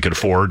place we could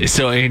afford.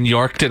 So in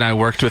Yorkton, I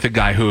worked with a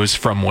guy who was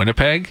from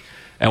Winnipeg,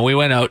 and we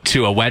went out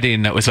to a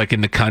wedding that was like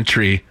in the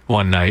country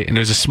one night, and it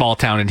was a small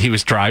town, and he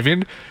was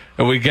driving,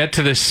 and we get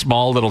to this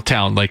small little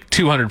town, like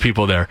 200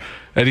 people there,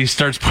 and he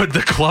starts putting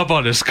the club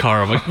on his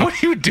car. I'm like,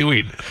 what are you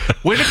doing?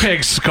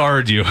 Winnipeg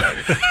scarred you.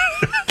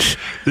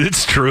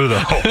 It's true,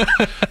 though.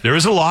 There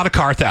is a lot of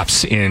car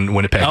thefts in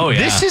Winnipeg. Oh, yeah.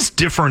 This is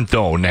different,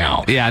 though,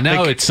 now. Yeah,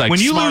 now it's like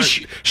when you smart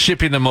lose,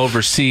 shipping them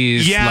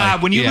overseas. yeah,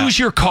 like, when you lose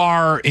your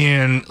car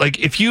in, like,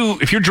 if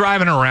you're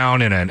driving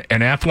around in an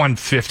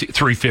F-150,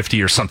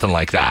 350 or something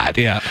like that,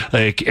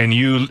 like, and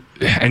you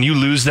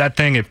lose that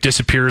thing, it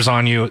disappears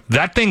on you.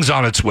 That thing's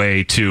on its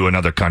way to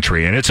another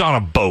country, and it's on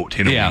a boat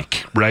in a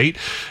week, right?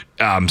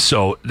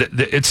 So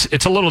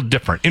it's a little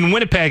different. In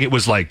Winnipeg, it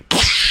was like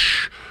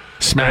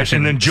smash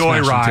and then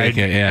joyride,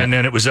 and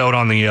then it was out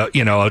on the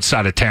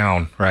outside of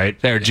town, right?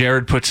 There,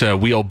 Jared puts a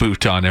wheel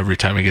boot on every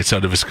time he gets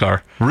out of his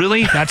car.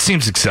 Really? That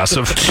seems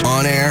excessive.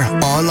 On air,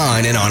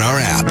 online, and on our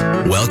app.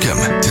 Welcome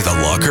to the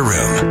Locker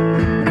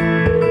Room.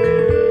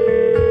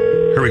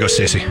 Here we go,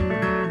 Stacey.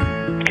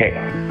 Okay.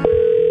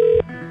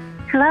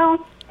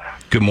 Hello.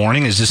 Good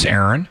morning. Is this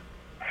Aaron?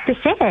 This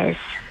is.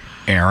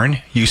 Aaron,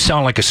 you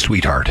sound like a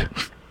sweetheart.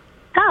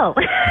 Oh.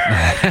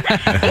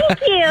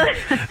 Thank you.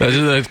 Those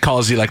are the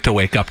calls you like to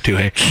wake up to,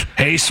 hey?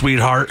 Hey,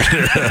 sweetheart. I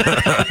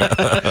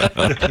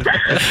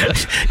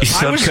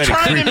was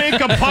trying to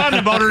make a pun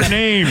about her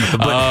name.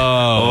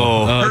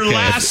 But her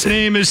last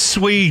name is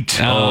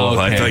Sweet. Oh,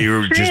 okay. I thought you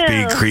were just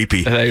being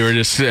creepy. I thought you were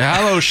just,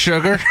 hello,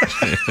 sugar.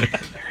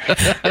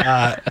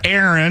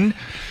 Aaron,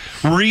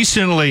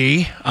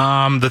 recently,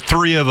 the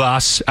three of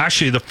us,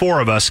 actually the four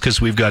of us, because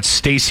we've got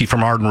Stacy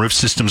from Ardent Roof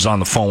Systems on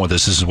the phone with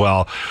us as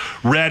well,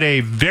 read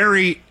a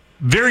very,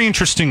 very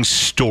interesting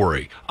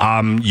story.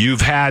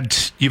 You've had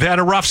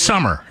a rough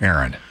summer,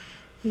 Aaron.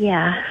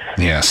 Yeah.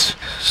 Yes.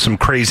 Some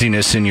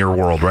craziness in your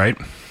world, right?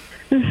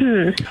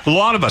 Mm-hmm. A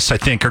lot of us, I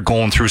think, are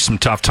going through some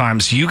tough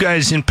times. You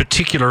guys in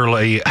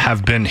particularly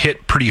have been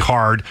hit pretty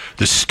hard.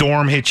 The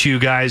storm hit you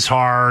guys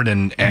hard,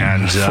 and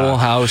full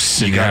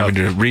house, and having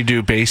to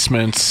redo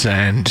basements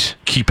and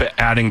keep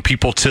adding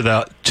people to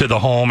the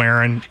home,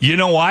 Aaron. You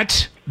know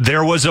what?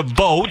 There was a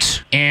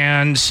vote,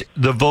 and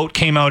the vote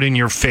came out in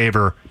your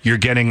favor. You're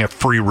getting a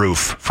free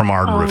roof from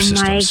Ardent Roof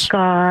Systems. Oh,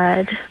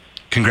 my God.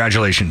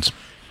 Congratulations.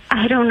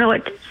 I don't know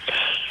what to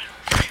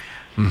say.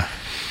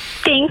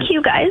 Thank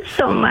you guys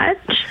so much.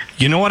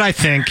 You know what I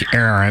think,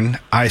 Aaron?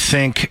 I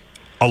think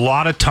a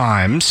lot of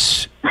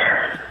times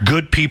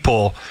good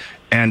people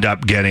end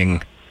up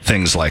getting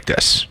things like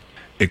this.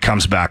 It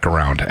comes back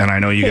around. And I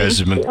know you guys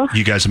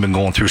have been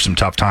going through some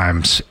tough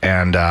times,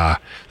 and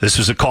this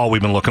was a call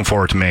we've been looking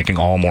forward to making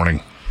all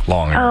morning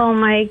long. Aaron. Oh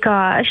my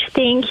gosh.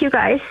 Thank you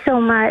guys so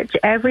much.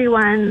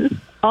 Everyone,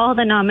 all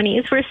the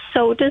nominees were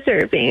so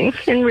deserving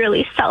and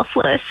really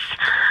selfless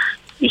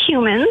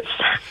humans.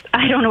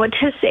 I don't know what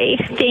to say.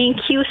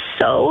 Thank you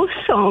so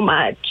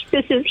much.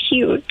 This is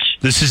huge.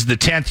 This is the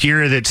 10th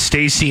year that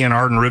Stacy and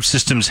Ardent Roof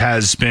Systems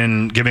has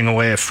been giving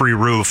away a free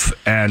roof,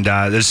 and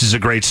this is a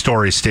great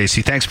story,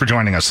 Stacy. Thanks for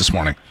joining us this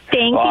morning.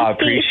 Thank you. I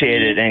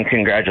appreciate it, and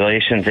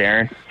congratulations,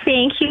 Aaron.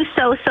 Thank you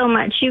so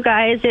much, you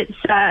guys. This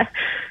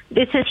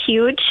is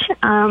huge.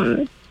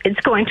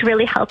 It's going to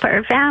really help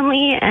our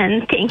family,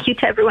 and thank you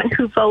to everyone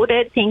who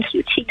voted. Thank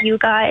you to you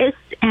guys,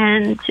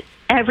 and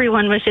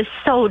everyone was just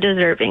so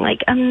deserving,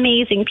 like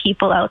amazing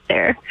people out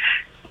there.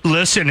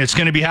 Listen, it's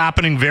going to be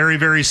happening very,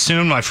 very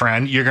soon, my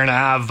friend. You're going to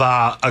have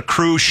a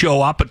crew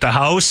show up at the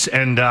house,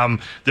 and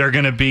they're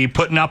going to be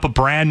putting up a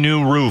brand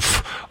new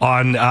roof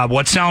on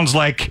what sounds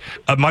like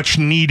a much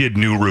needed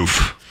new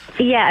roof.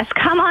 Yes,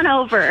 come on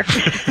over.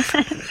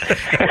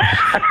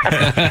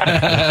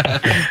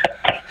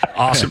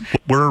 Awesome.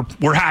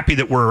 We're happy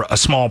that we're a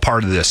small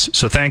part of this.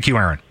 So thank you,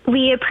 Aaron.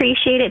 We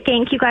appreciate it.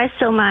 Thank you guys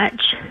so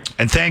much.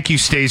 And thank you,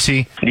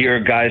 Stacy. You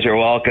guys are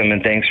welcome,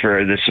 and thanks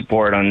for the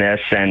support on this.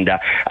 And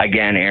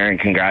again, Aaron,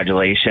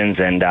 congratulations.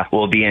 And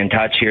we'll be in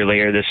touch here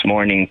later this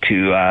morning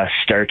to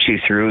start you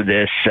through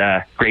this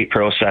great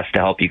process to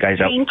help you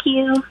guys out. Thank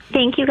you.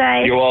 Thank you,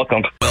 guys. You're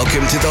welcome.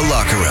 Welcome to the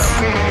Locker Room.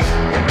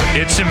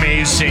 It's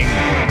amazing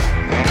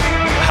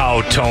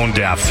how tone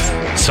deaf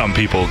some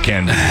people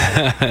can be.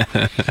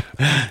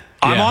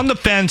 I'm on the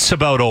fence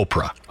about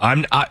Oprah.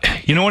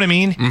 You know what I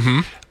mean? Mm-hmm.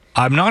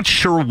 I'm not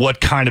sure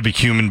what kind of a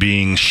human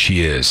being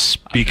she is,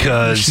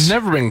 because she's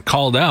never been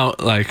called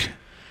out. Like,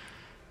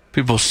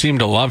 people seem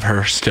to love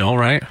her still,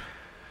 right?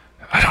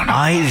 I don't know.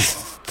 I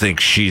think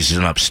she's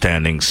an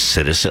upstanding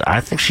citizen.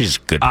 I think she's a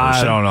good person.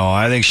 I don't know.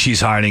 I think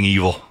she's hiding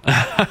evil.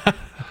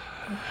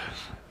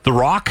 The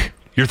Rock,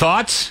 your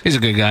thoughts? He's a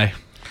good guy.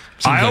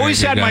 I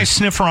always had my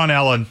sniffer on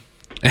Ellen.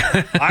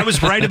 I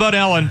was right about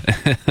Ellen.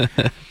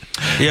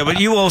 Yeah, but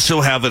you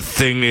also have a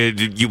thing.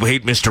 You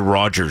hate Mr.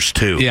 Rogers,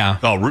 too. Yeah.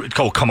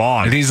 Oh, come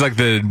on. And he's like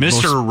the Mr.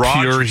 most pure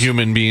Rogers.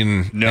 human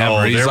being No,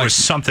 ever. He's there like, was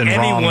something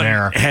wrong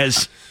there.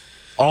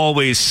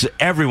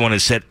 Everyone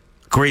has said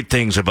great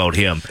things about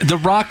him. The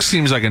Rock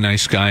seems like a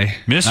nice guy.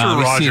 Mr.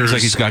 Rogers seems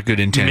like he's got good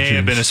intentions. May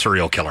have been a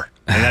serial killer.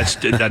 And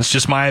that's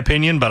just my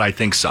opinion, but I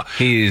think so.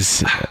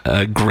 He's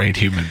a great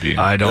human being.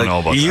 I don't know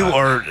about you that.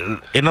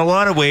 are, in a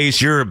lot of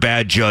ways, you're a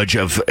bad judge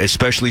of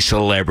especially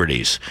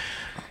celebrities.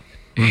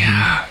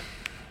 Yeah.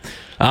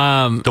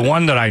 The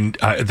one that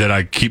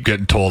I keep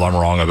getting told I'm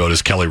wrong about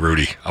is Kelly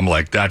Rudy. I'm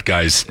like, that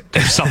guy's,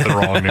 there's something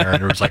wrong there.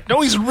 And it was like,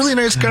 no, he's a really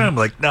nice guy. I'm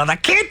like, no,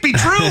 that can't be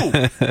true.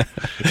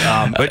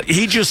 But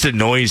he just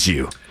annoys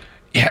you.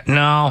 Yeah,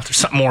 no, there's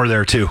something more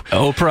there too.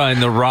 Oprah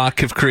and The Rock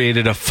have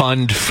created a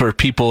fund for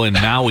people in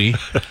Maui.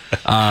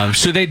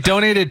 So they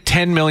donated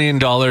 $10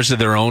 million of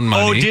their own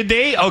money. Oh, did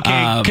they?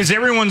 Okay, because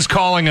everyone's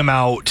calling them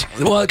out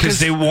because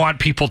they want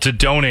people to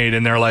donate,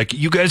 and they're like,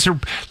 you guys are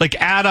like,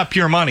 add up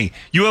your money.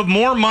 You have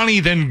more money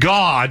than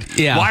God.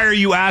 Yeah. Why are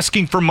you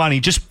asking for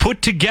money? Just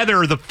put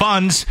together the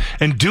funds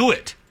and do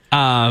it.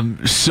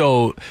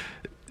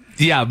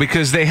 Yeah,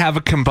 because they have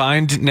a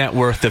combined net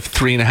worth of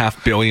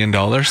 $3.5 billion.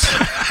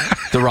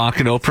 The Rock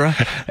and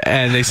Oprah,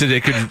 and they said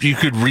you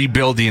could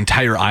rebuild the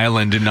entire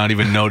island and not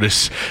even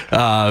notice.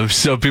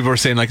 So people were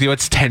saying like,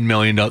 what's $10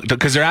 million?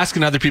 Because they're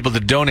asking other people to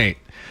donate.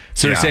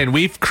 So they're saying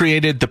we've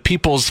created the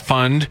People's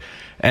Fund,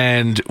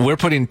 and we're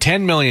putting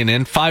 $10 million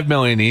in, $5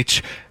 million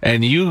each,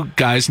 and you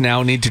guys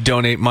now need to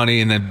donate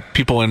money, and then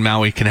people in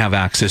Maui can have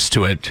access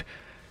to it.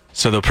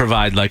 So they'll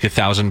provide like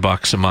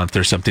 $1,000 a month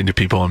or something to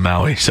people in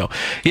Maui. So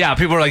yeah,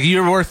 people are like,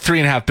 you're worth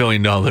 $3.5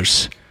 billion.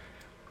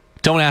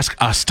 Don't ask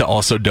us to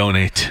also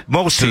donate.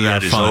 Most of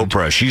that is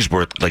Oprah. She's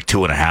worth like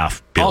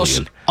 $2.5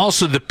 billion.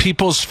 Also, the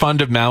People's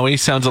Fund of Maui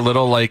sounds a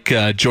little like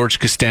George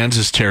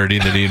Costanza's charity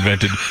that he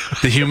invented,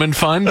 the Human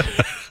Fund.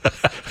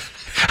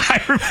 I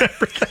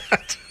remember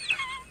that.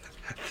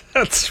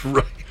 That's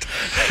right.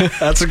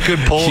 That's a good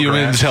poll.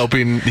 Humans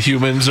helping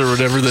humans or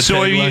whatever.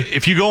 So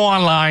if you go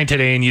online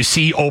today and you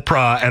see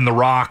Oprah and The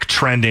Rock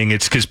trending,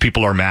 it's because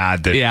people are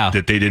mad that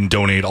they didn't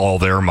donate all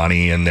their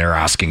money and they're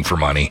asking for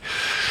money.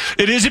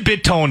 It is a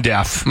bit tone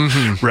deaf,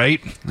 right?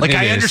 Like,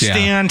 I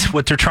understand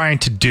what they're trying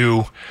to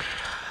do,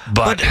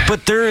 but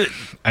they're.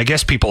 I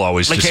guess people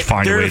always just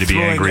find a way to be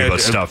angry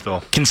about stuff,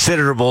 though.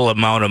 Considerable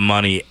amount of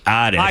money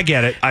at it. I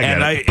get it.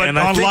 But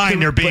online,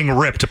 they're being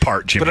ripped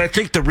apart, Jimmy. But I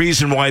think the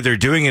reason why they're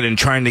doing it and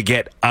trying to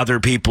get other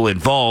people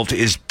involved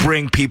is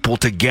bring people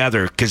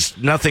together, because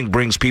nothing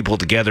brings people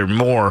together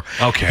more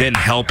than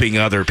helping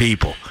other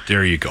people.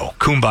 There you go.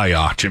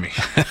 Kumbaya, Jimmy.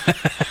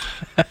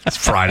 It's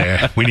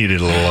Friday. We needed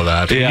a little of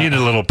that. Yeah. We needed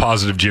a little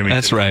positive Jimmy.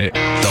 That's right.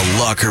 The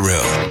Locker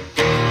Room.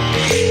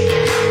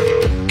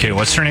 Okay,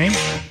 what's her name?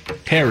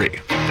 Harry.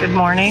 Good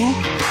morning.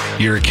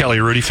 You're a Kelly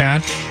Rudy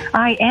fan?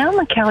 I am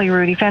a Kelly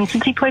Rudy fan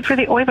since he played for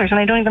the Oilers, and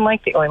I don't even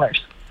like the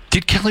Oilers.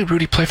 Did Kelly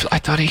Rudy play for...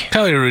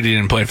 Kelly Rudy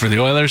didn't play for the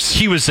Oilers.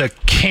 He was a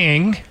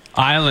King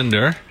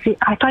Islander. See,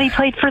 I thought he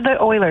played for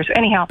the Oilers.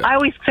 Anyhow, I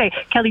always say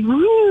Kelly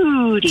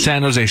Rudy.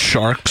 San Jose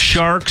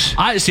Sharks.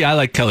 I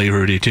like Kelly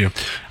Rudy, too.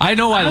 I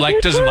know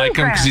doesn't like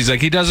him because he's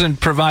like, he doesn't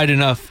provide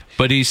enough.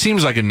 But he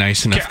seems like a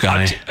nice enough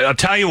guy. I'll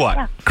tell you what.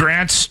 Yeah.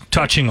 Grant's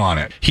touching on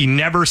it. He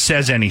never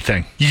says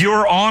anything.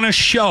 You're on a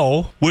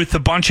show with a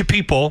bunch of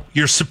people.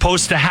 You're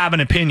supposed to have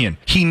an opinion.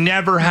 He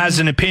never has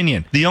an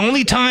opinion. The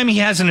only time he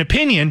has an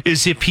opinion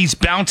is if he's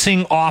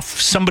bouncing off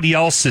somebody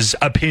else's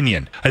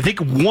opinion. I think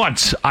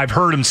once I've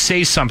heard him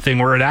say something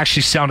where it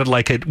actually sounded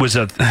like it was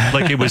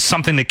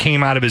something that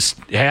came out of his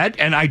head.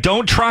 And I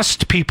don't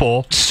trust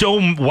people so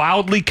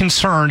wildly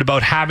concerned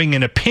about having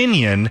an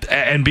opinion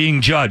and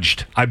being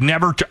judged. I've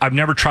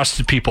never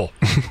trusted people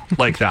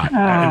like that.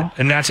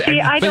 And that's...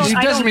 See, but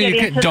it doesn't mean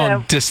you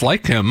don't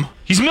dislike him.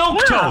 He's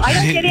milquetoast. I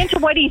don't get into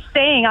what he's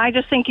saying. I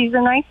just think he's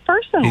a nice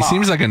person. He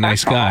seems like a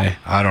nice guy.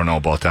 I don't know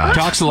about that.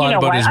 He talks a lot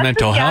about his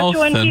mental health.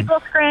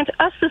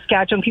 Us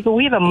Saskatchewan people,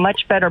 we have a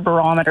much better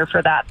barometer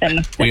for that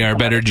than... We are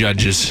better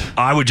judges.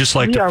 I would just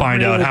like to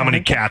find out how many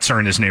cats are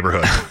in his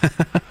neighborhood.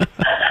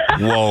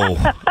 Whoa.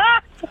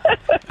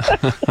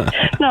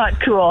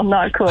 Not cool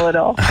at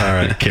all. All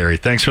right, Carrie,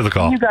 thanks for the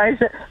call. You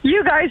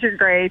guys are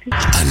great.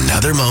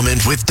 Another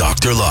moment with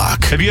Dr.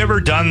 Locke. Have you ever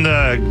done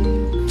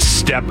the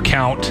step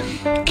count?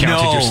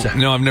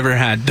 No, I've never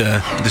had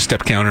the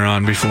step counter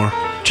on before.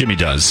 Jimmy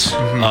does.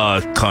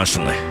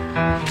 Constantly.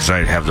 Because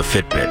I have the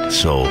Fitbit,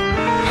 so...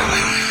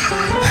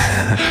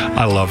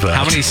 I love that.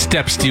 How many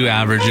steps do you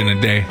average in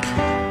a day?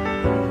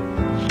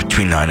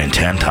 Between 9,000 and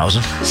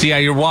 10,000. See, yeah,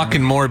 you're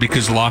walking more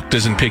because Locke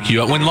doesn't pick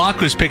you up. When Locke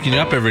was picking you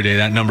up every day,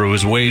 that number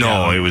was way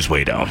down. No, it was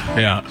way down.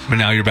 Yeah, but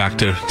now you're back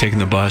to taking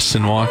the bus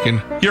and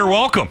walking. You're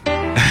welcome.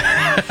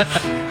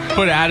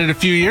 But added a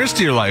few years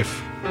to your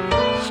life.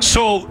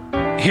 So,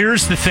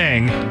 here's the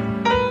thing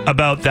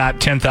about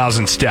that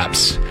 10,000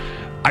 steps.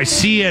 I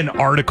see an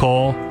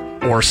article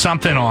or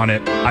something on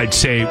it, I'd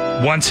say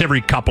once every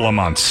couple of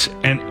months.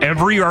 And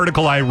every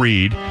article I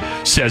read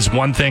says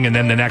one thing, and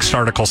then the next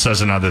article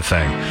says another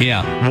thing.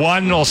 Yeah.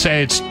 One will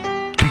say it's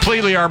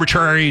completely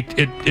arbitrary,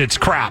 it's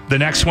crap. The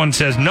next one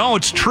says, no,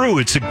 it's true.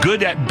 It's a good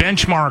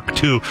benchmark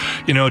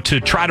to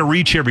try to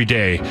reach every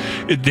day.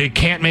 They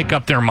can't make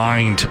up their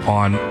mind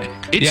on...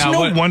 It's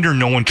no wonder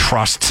no one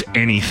trusts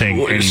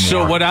anything anymore.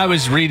 So what I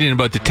was reading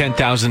about the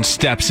 10,000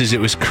 steps is it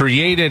was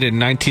created in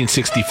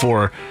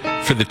 1964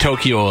 for the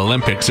Tokyo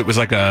Olympics. It was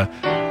like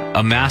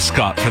a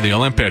mascot for the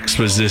Olympics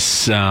was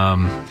this...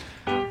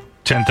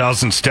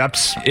 10,000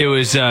 steps? It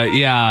was,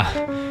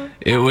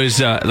 It was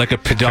like a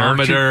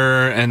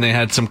pedometer, and they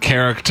had some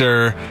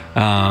character.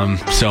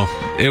 So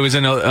it was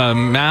a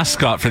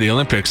mascot for the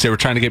Olympics. They were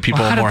trying to get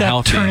people more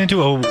healthy. Turn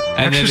into a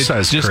and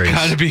exercise then it just craze.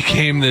 kind of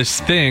became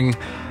this thing.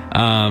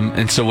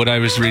 And so what I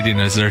was reading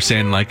is they're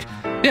saying, like,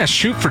 yeah,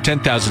 shoot for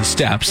 10,000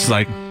 steps.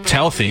 Like, it's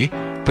healthy,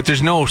 but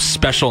there's no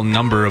special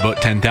number about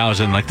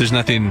 10,000. Like, there's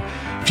nothing.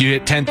 If you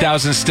hit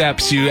 10,000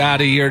 steps, you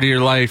add a year to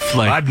your life.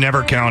 Like, I've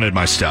never counted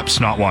my steps,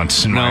 not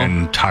once in my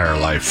entire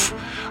life.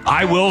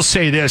 I will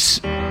say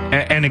this,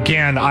 and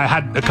again, I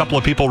had a couple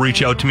of people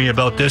reach out to me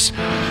about this.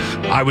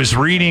 I was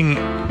reading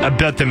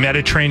about the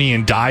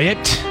Mediterranean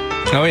diet.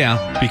 Oh,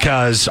 yeah.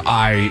 Because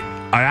I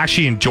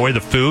actually enjoy the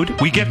food.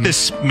 We get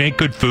this make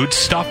good food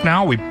stuff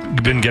now. We've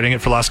been getting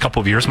it for the last couple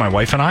of years, my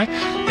wife and I.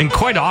 And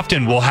quite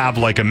often we'll have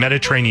like a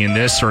Mediterranean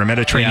this or a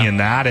Mediterranean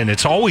that, and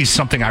it's always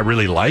something I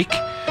really like.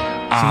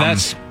 So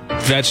that's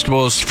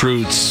vegetables,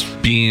 fruits,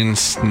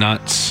 beans,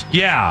 nuts.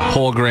 Yeah.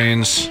 Whole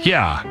grains.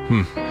 Yeah.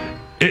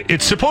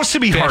 It's supposed to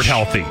be heart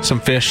healthy. Some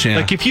fish, yeah.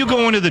 Like if you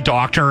go into the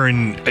doctor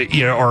and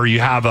or you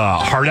have a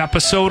heart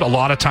episode, a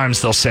lot of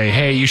times they'll say,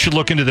 "Hey, you should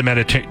look into the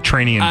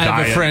Mediterranean diet." I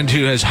have a friend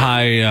who has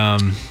high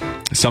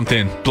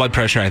blood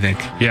pressure, I think.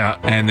 Yeah,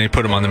 and they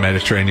put him on the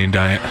Mediterranean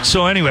diet.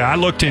 So anyway, I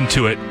looked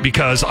into it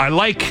because I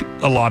like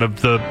a lot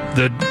of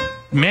the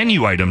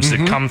menu items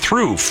that come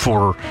through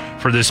for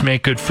this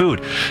make good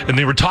food, and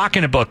they were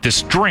talking about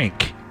this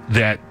drink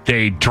that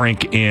they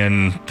drink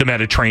in the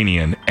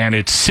Mediterranean, and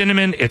it's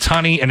cinnamon, it's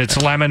honey, and it's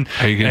lemon.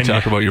 Are you going to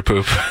talk about your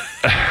poop?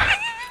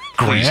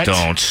 Please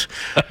don't.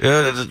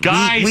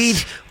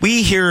 Guys,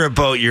 we hear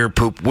about your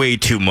poop way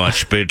too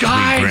much between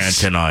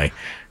Grant and I.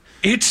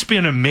 It's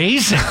been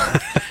amazing.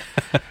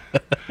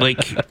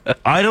 Like,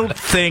 I don't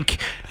think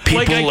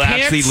people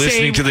actually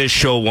listening to this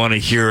show want to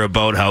hear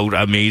about how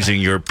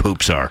amazing your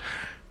poops are.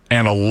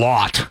 And a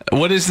lot.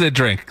 What is the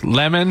drink?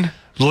 Lemon?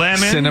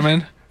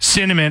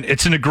 Cinnamon.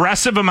 It's an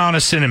aggressive amount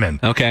of cinnamon.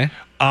 Okay.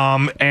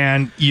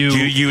 And do you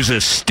use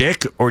a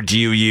stick or do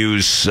you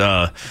use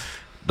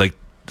like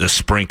the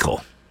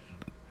sprinkle?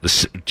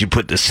 Do you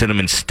put the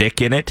cinnamon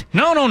stick in it?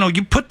 No.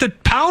 You put the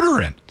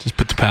powder in. Just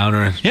put the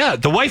powder in. Yeah.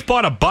 The wife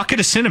bought a bucket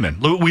of cinnamon.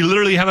 We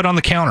literally have it on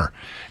the counter.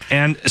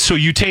 And so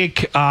you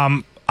take,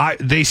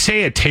 they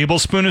say a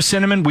tablespoon of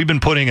cinnamon. We've been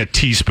putting a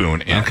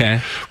teaspoon in,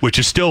 which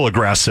is still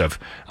aggressive.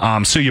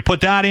 So you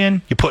put that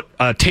in. You put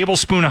a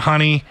tablespoon of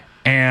honey.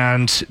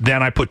 And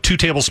then I put 2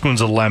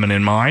 tablespoons of lemon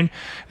in mine,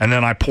 and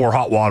then I pour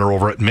hot water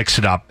over it, mix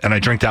it up, and I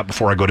drink that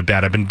before I go to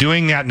bed. I've been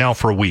doing that now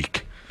for a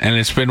week. And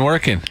it's been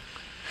working.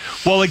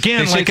 Well,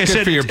 again, like I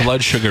said, for your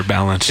blood sugar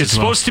balance. It's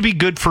supposed to be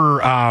good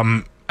for,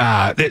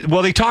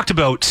 they talked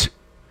about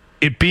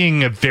it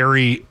being a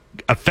very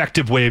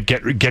effective way of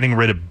getting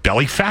rid of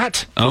belly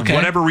fat for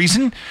whatever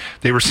reason.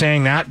 They were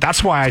saying that.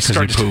 That's why I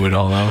started to poo it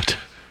all out.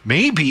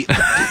 Maybe.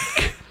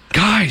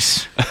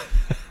 Guys.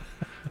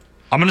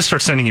 I'm going to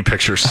start sending you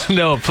pictures.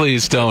 No,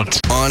 please don't.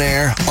 On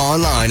air,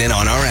 online, and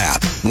on our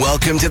app.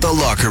 Welcome to the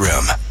Locker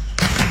Room.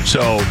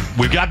 So,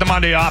 we've got the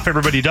Monday off.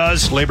 Everybody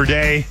does. Labor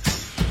Day.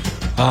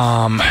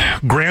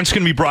 Grant's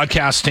going to be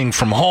broadcasting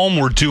from home.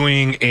 We're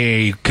doing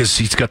because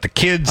he's got the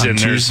kids and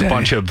there's a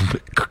bunch of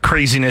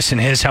craziness in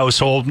his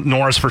household.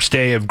 Nora's first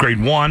day of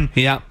grade 1.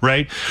 Yeah.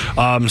 Right?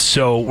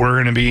 So,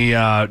 we're going to be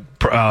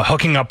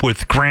hooking up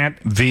with Grant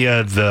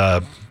via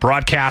the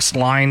broadcast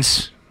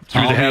lines.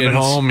 Through the heavens. At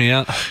home,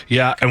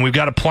 yeah, and we've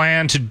got a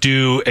plan to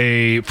do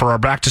for our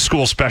back to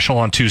school special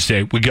on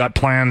Tuesday. We got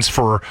plans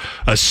for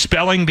a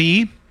spelling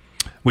bee.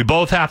 We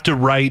both have to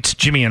write.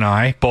 Jimmy and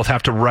I both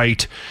have to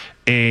write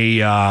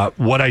a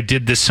what I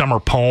did this summer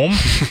poem,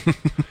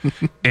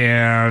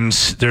 and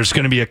there's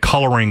going to be a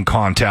coloring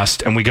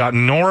contest. And we got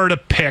Nora to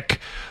pick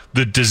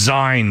the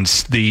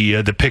designs,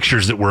 the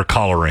pictures that we're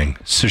coloring.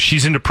 So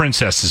she's into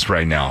princesses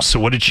right now.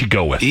 So what did she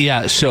go with?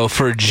 Yeah, so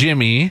for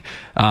Jimmy,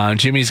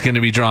 Jimmy's going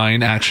to be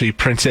drawing actually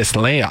Princess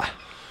Leia.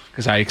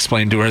 Because I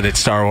explained to her that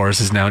Star Wars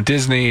is now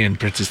Disney and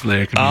Princess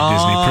Leia can be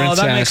Disney princess.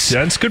 That makes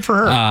sense. Good for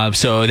her.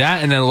 So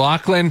that, and then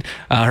Lochlin,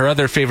 her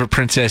other favorite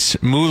princess,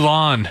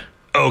 Mulan.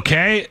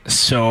 Okay,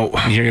 so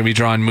you're going to be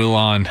drawing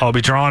Mulan. I'll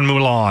be drawing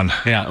Mulan.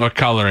 Yeah, or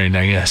coloring,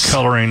 I guess.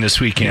 Coloring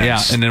this weekend.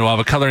 Yeah, and then we'll have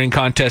a coloring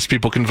contest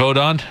people can vote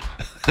on.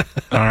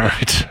 All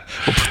right.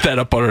 We'll put that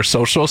up on our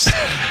socials,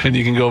 and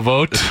you can go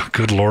vote.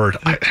 Good Lord.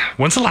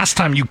 When's the last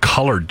time you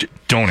colored?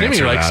 Don't Jimmy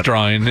answer likes that.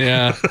 drawing,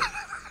 yeah.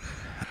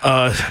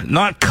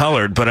 Not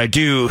colored, but I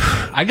do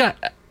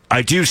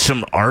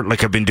some art.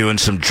 Like I've been doing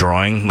some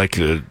drawing, like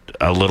a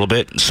little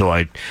bit. So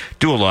I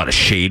do a lot of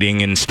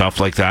shading and stuff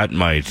like that in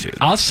my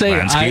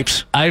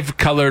landscapes. I've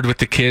colored with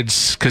the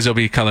kids because they'll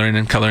be coloring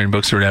in coloring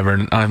books or whatever.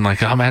 And I'm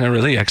like, oh man,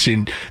 this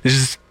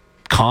is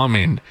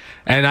calming.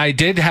 And I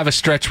did have a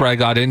stretch where I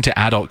got into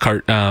adult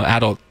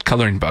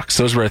coloring books.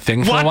 Those were a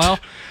thing for a while.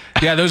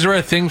 Yeah, those were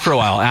a thing for a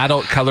while.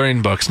 Adult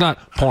coloring books,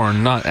 not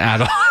porn, not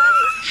adult.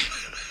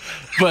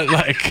 But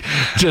like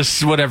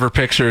just whatever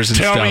pictures and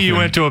stuff. Tell me you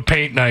went to a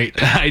paint night.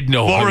 I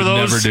know. I would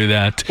never do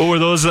that. What were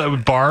those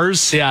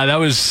bars? Yeah, that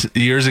was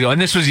years ago.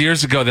 And this was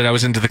years ago that I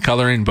was into the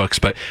coloring books.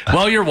 But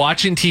while you're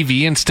watching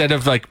TV, instead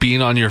of like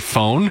being on your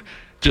phone,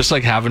 just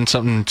like having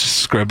something to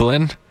scribble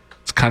in.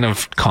 It's kind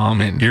of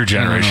calming. Your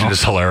generation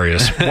is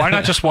hilarious. Why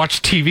not just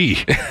watch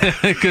TV?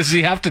 Because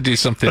you have to do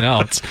something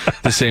else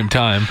at the same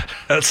time.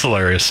 That's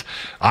hilarious.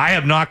 I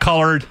have not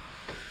colored.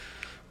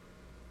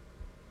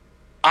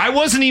 I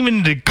wasn't even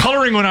into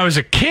coloring when I was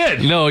a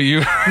kid. No,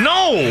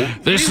 No,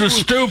 this is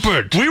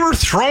stupid. We were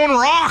throwing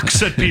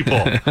rocks at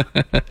people.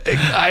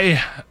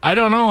 I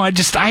don't know. I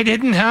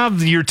didn't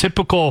have your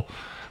typical.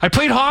 I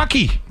played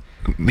hockey.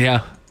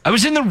 Yeah, I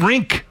was in the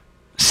rink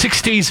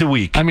 6 days a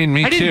week. I mean,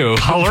 me didn't too.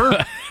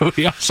 Color.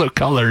 We also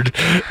colored.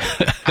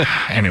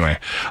 Anyway,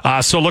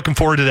 so looking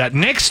forward to that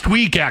next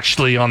week.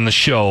 Actually, on the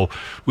show,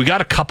 we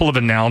got a couple of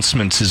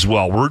announcements as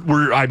well.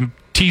 I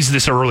teased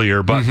this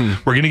earlier, but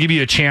we're going to give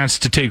you a chance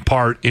to take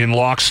part in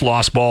Locks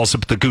Lost Balls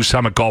up at the Goose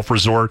Summit Golf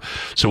Resort.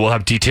 So we'll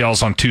have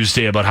details on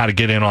Tuesday about how to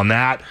get in on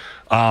that.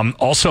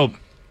 Also,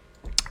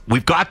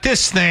 we've got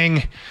this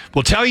thing.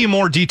 We'll tell you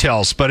more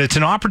details, but it's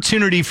an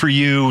opportunity for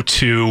you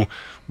to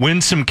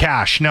win some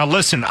cash. Now,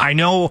 listen, I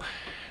know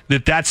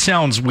that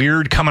sounds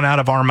weird coming out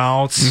of our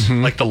mouths,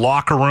 like the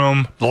locker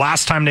room. The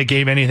last time they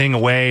gave anything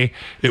away,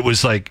 it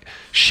was like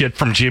shit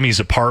from Jimmy's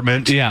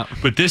apartment. Yeah.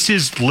 But this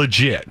is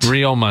legit.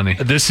 Real money.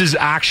 This is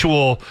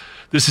actual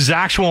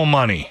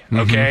money,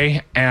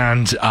 okay?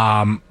 And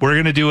we're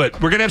going to do it.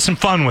 We're going to have some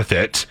fun with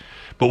it,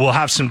 but we'll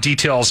have some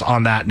details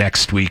on that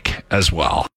next week as well.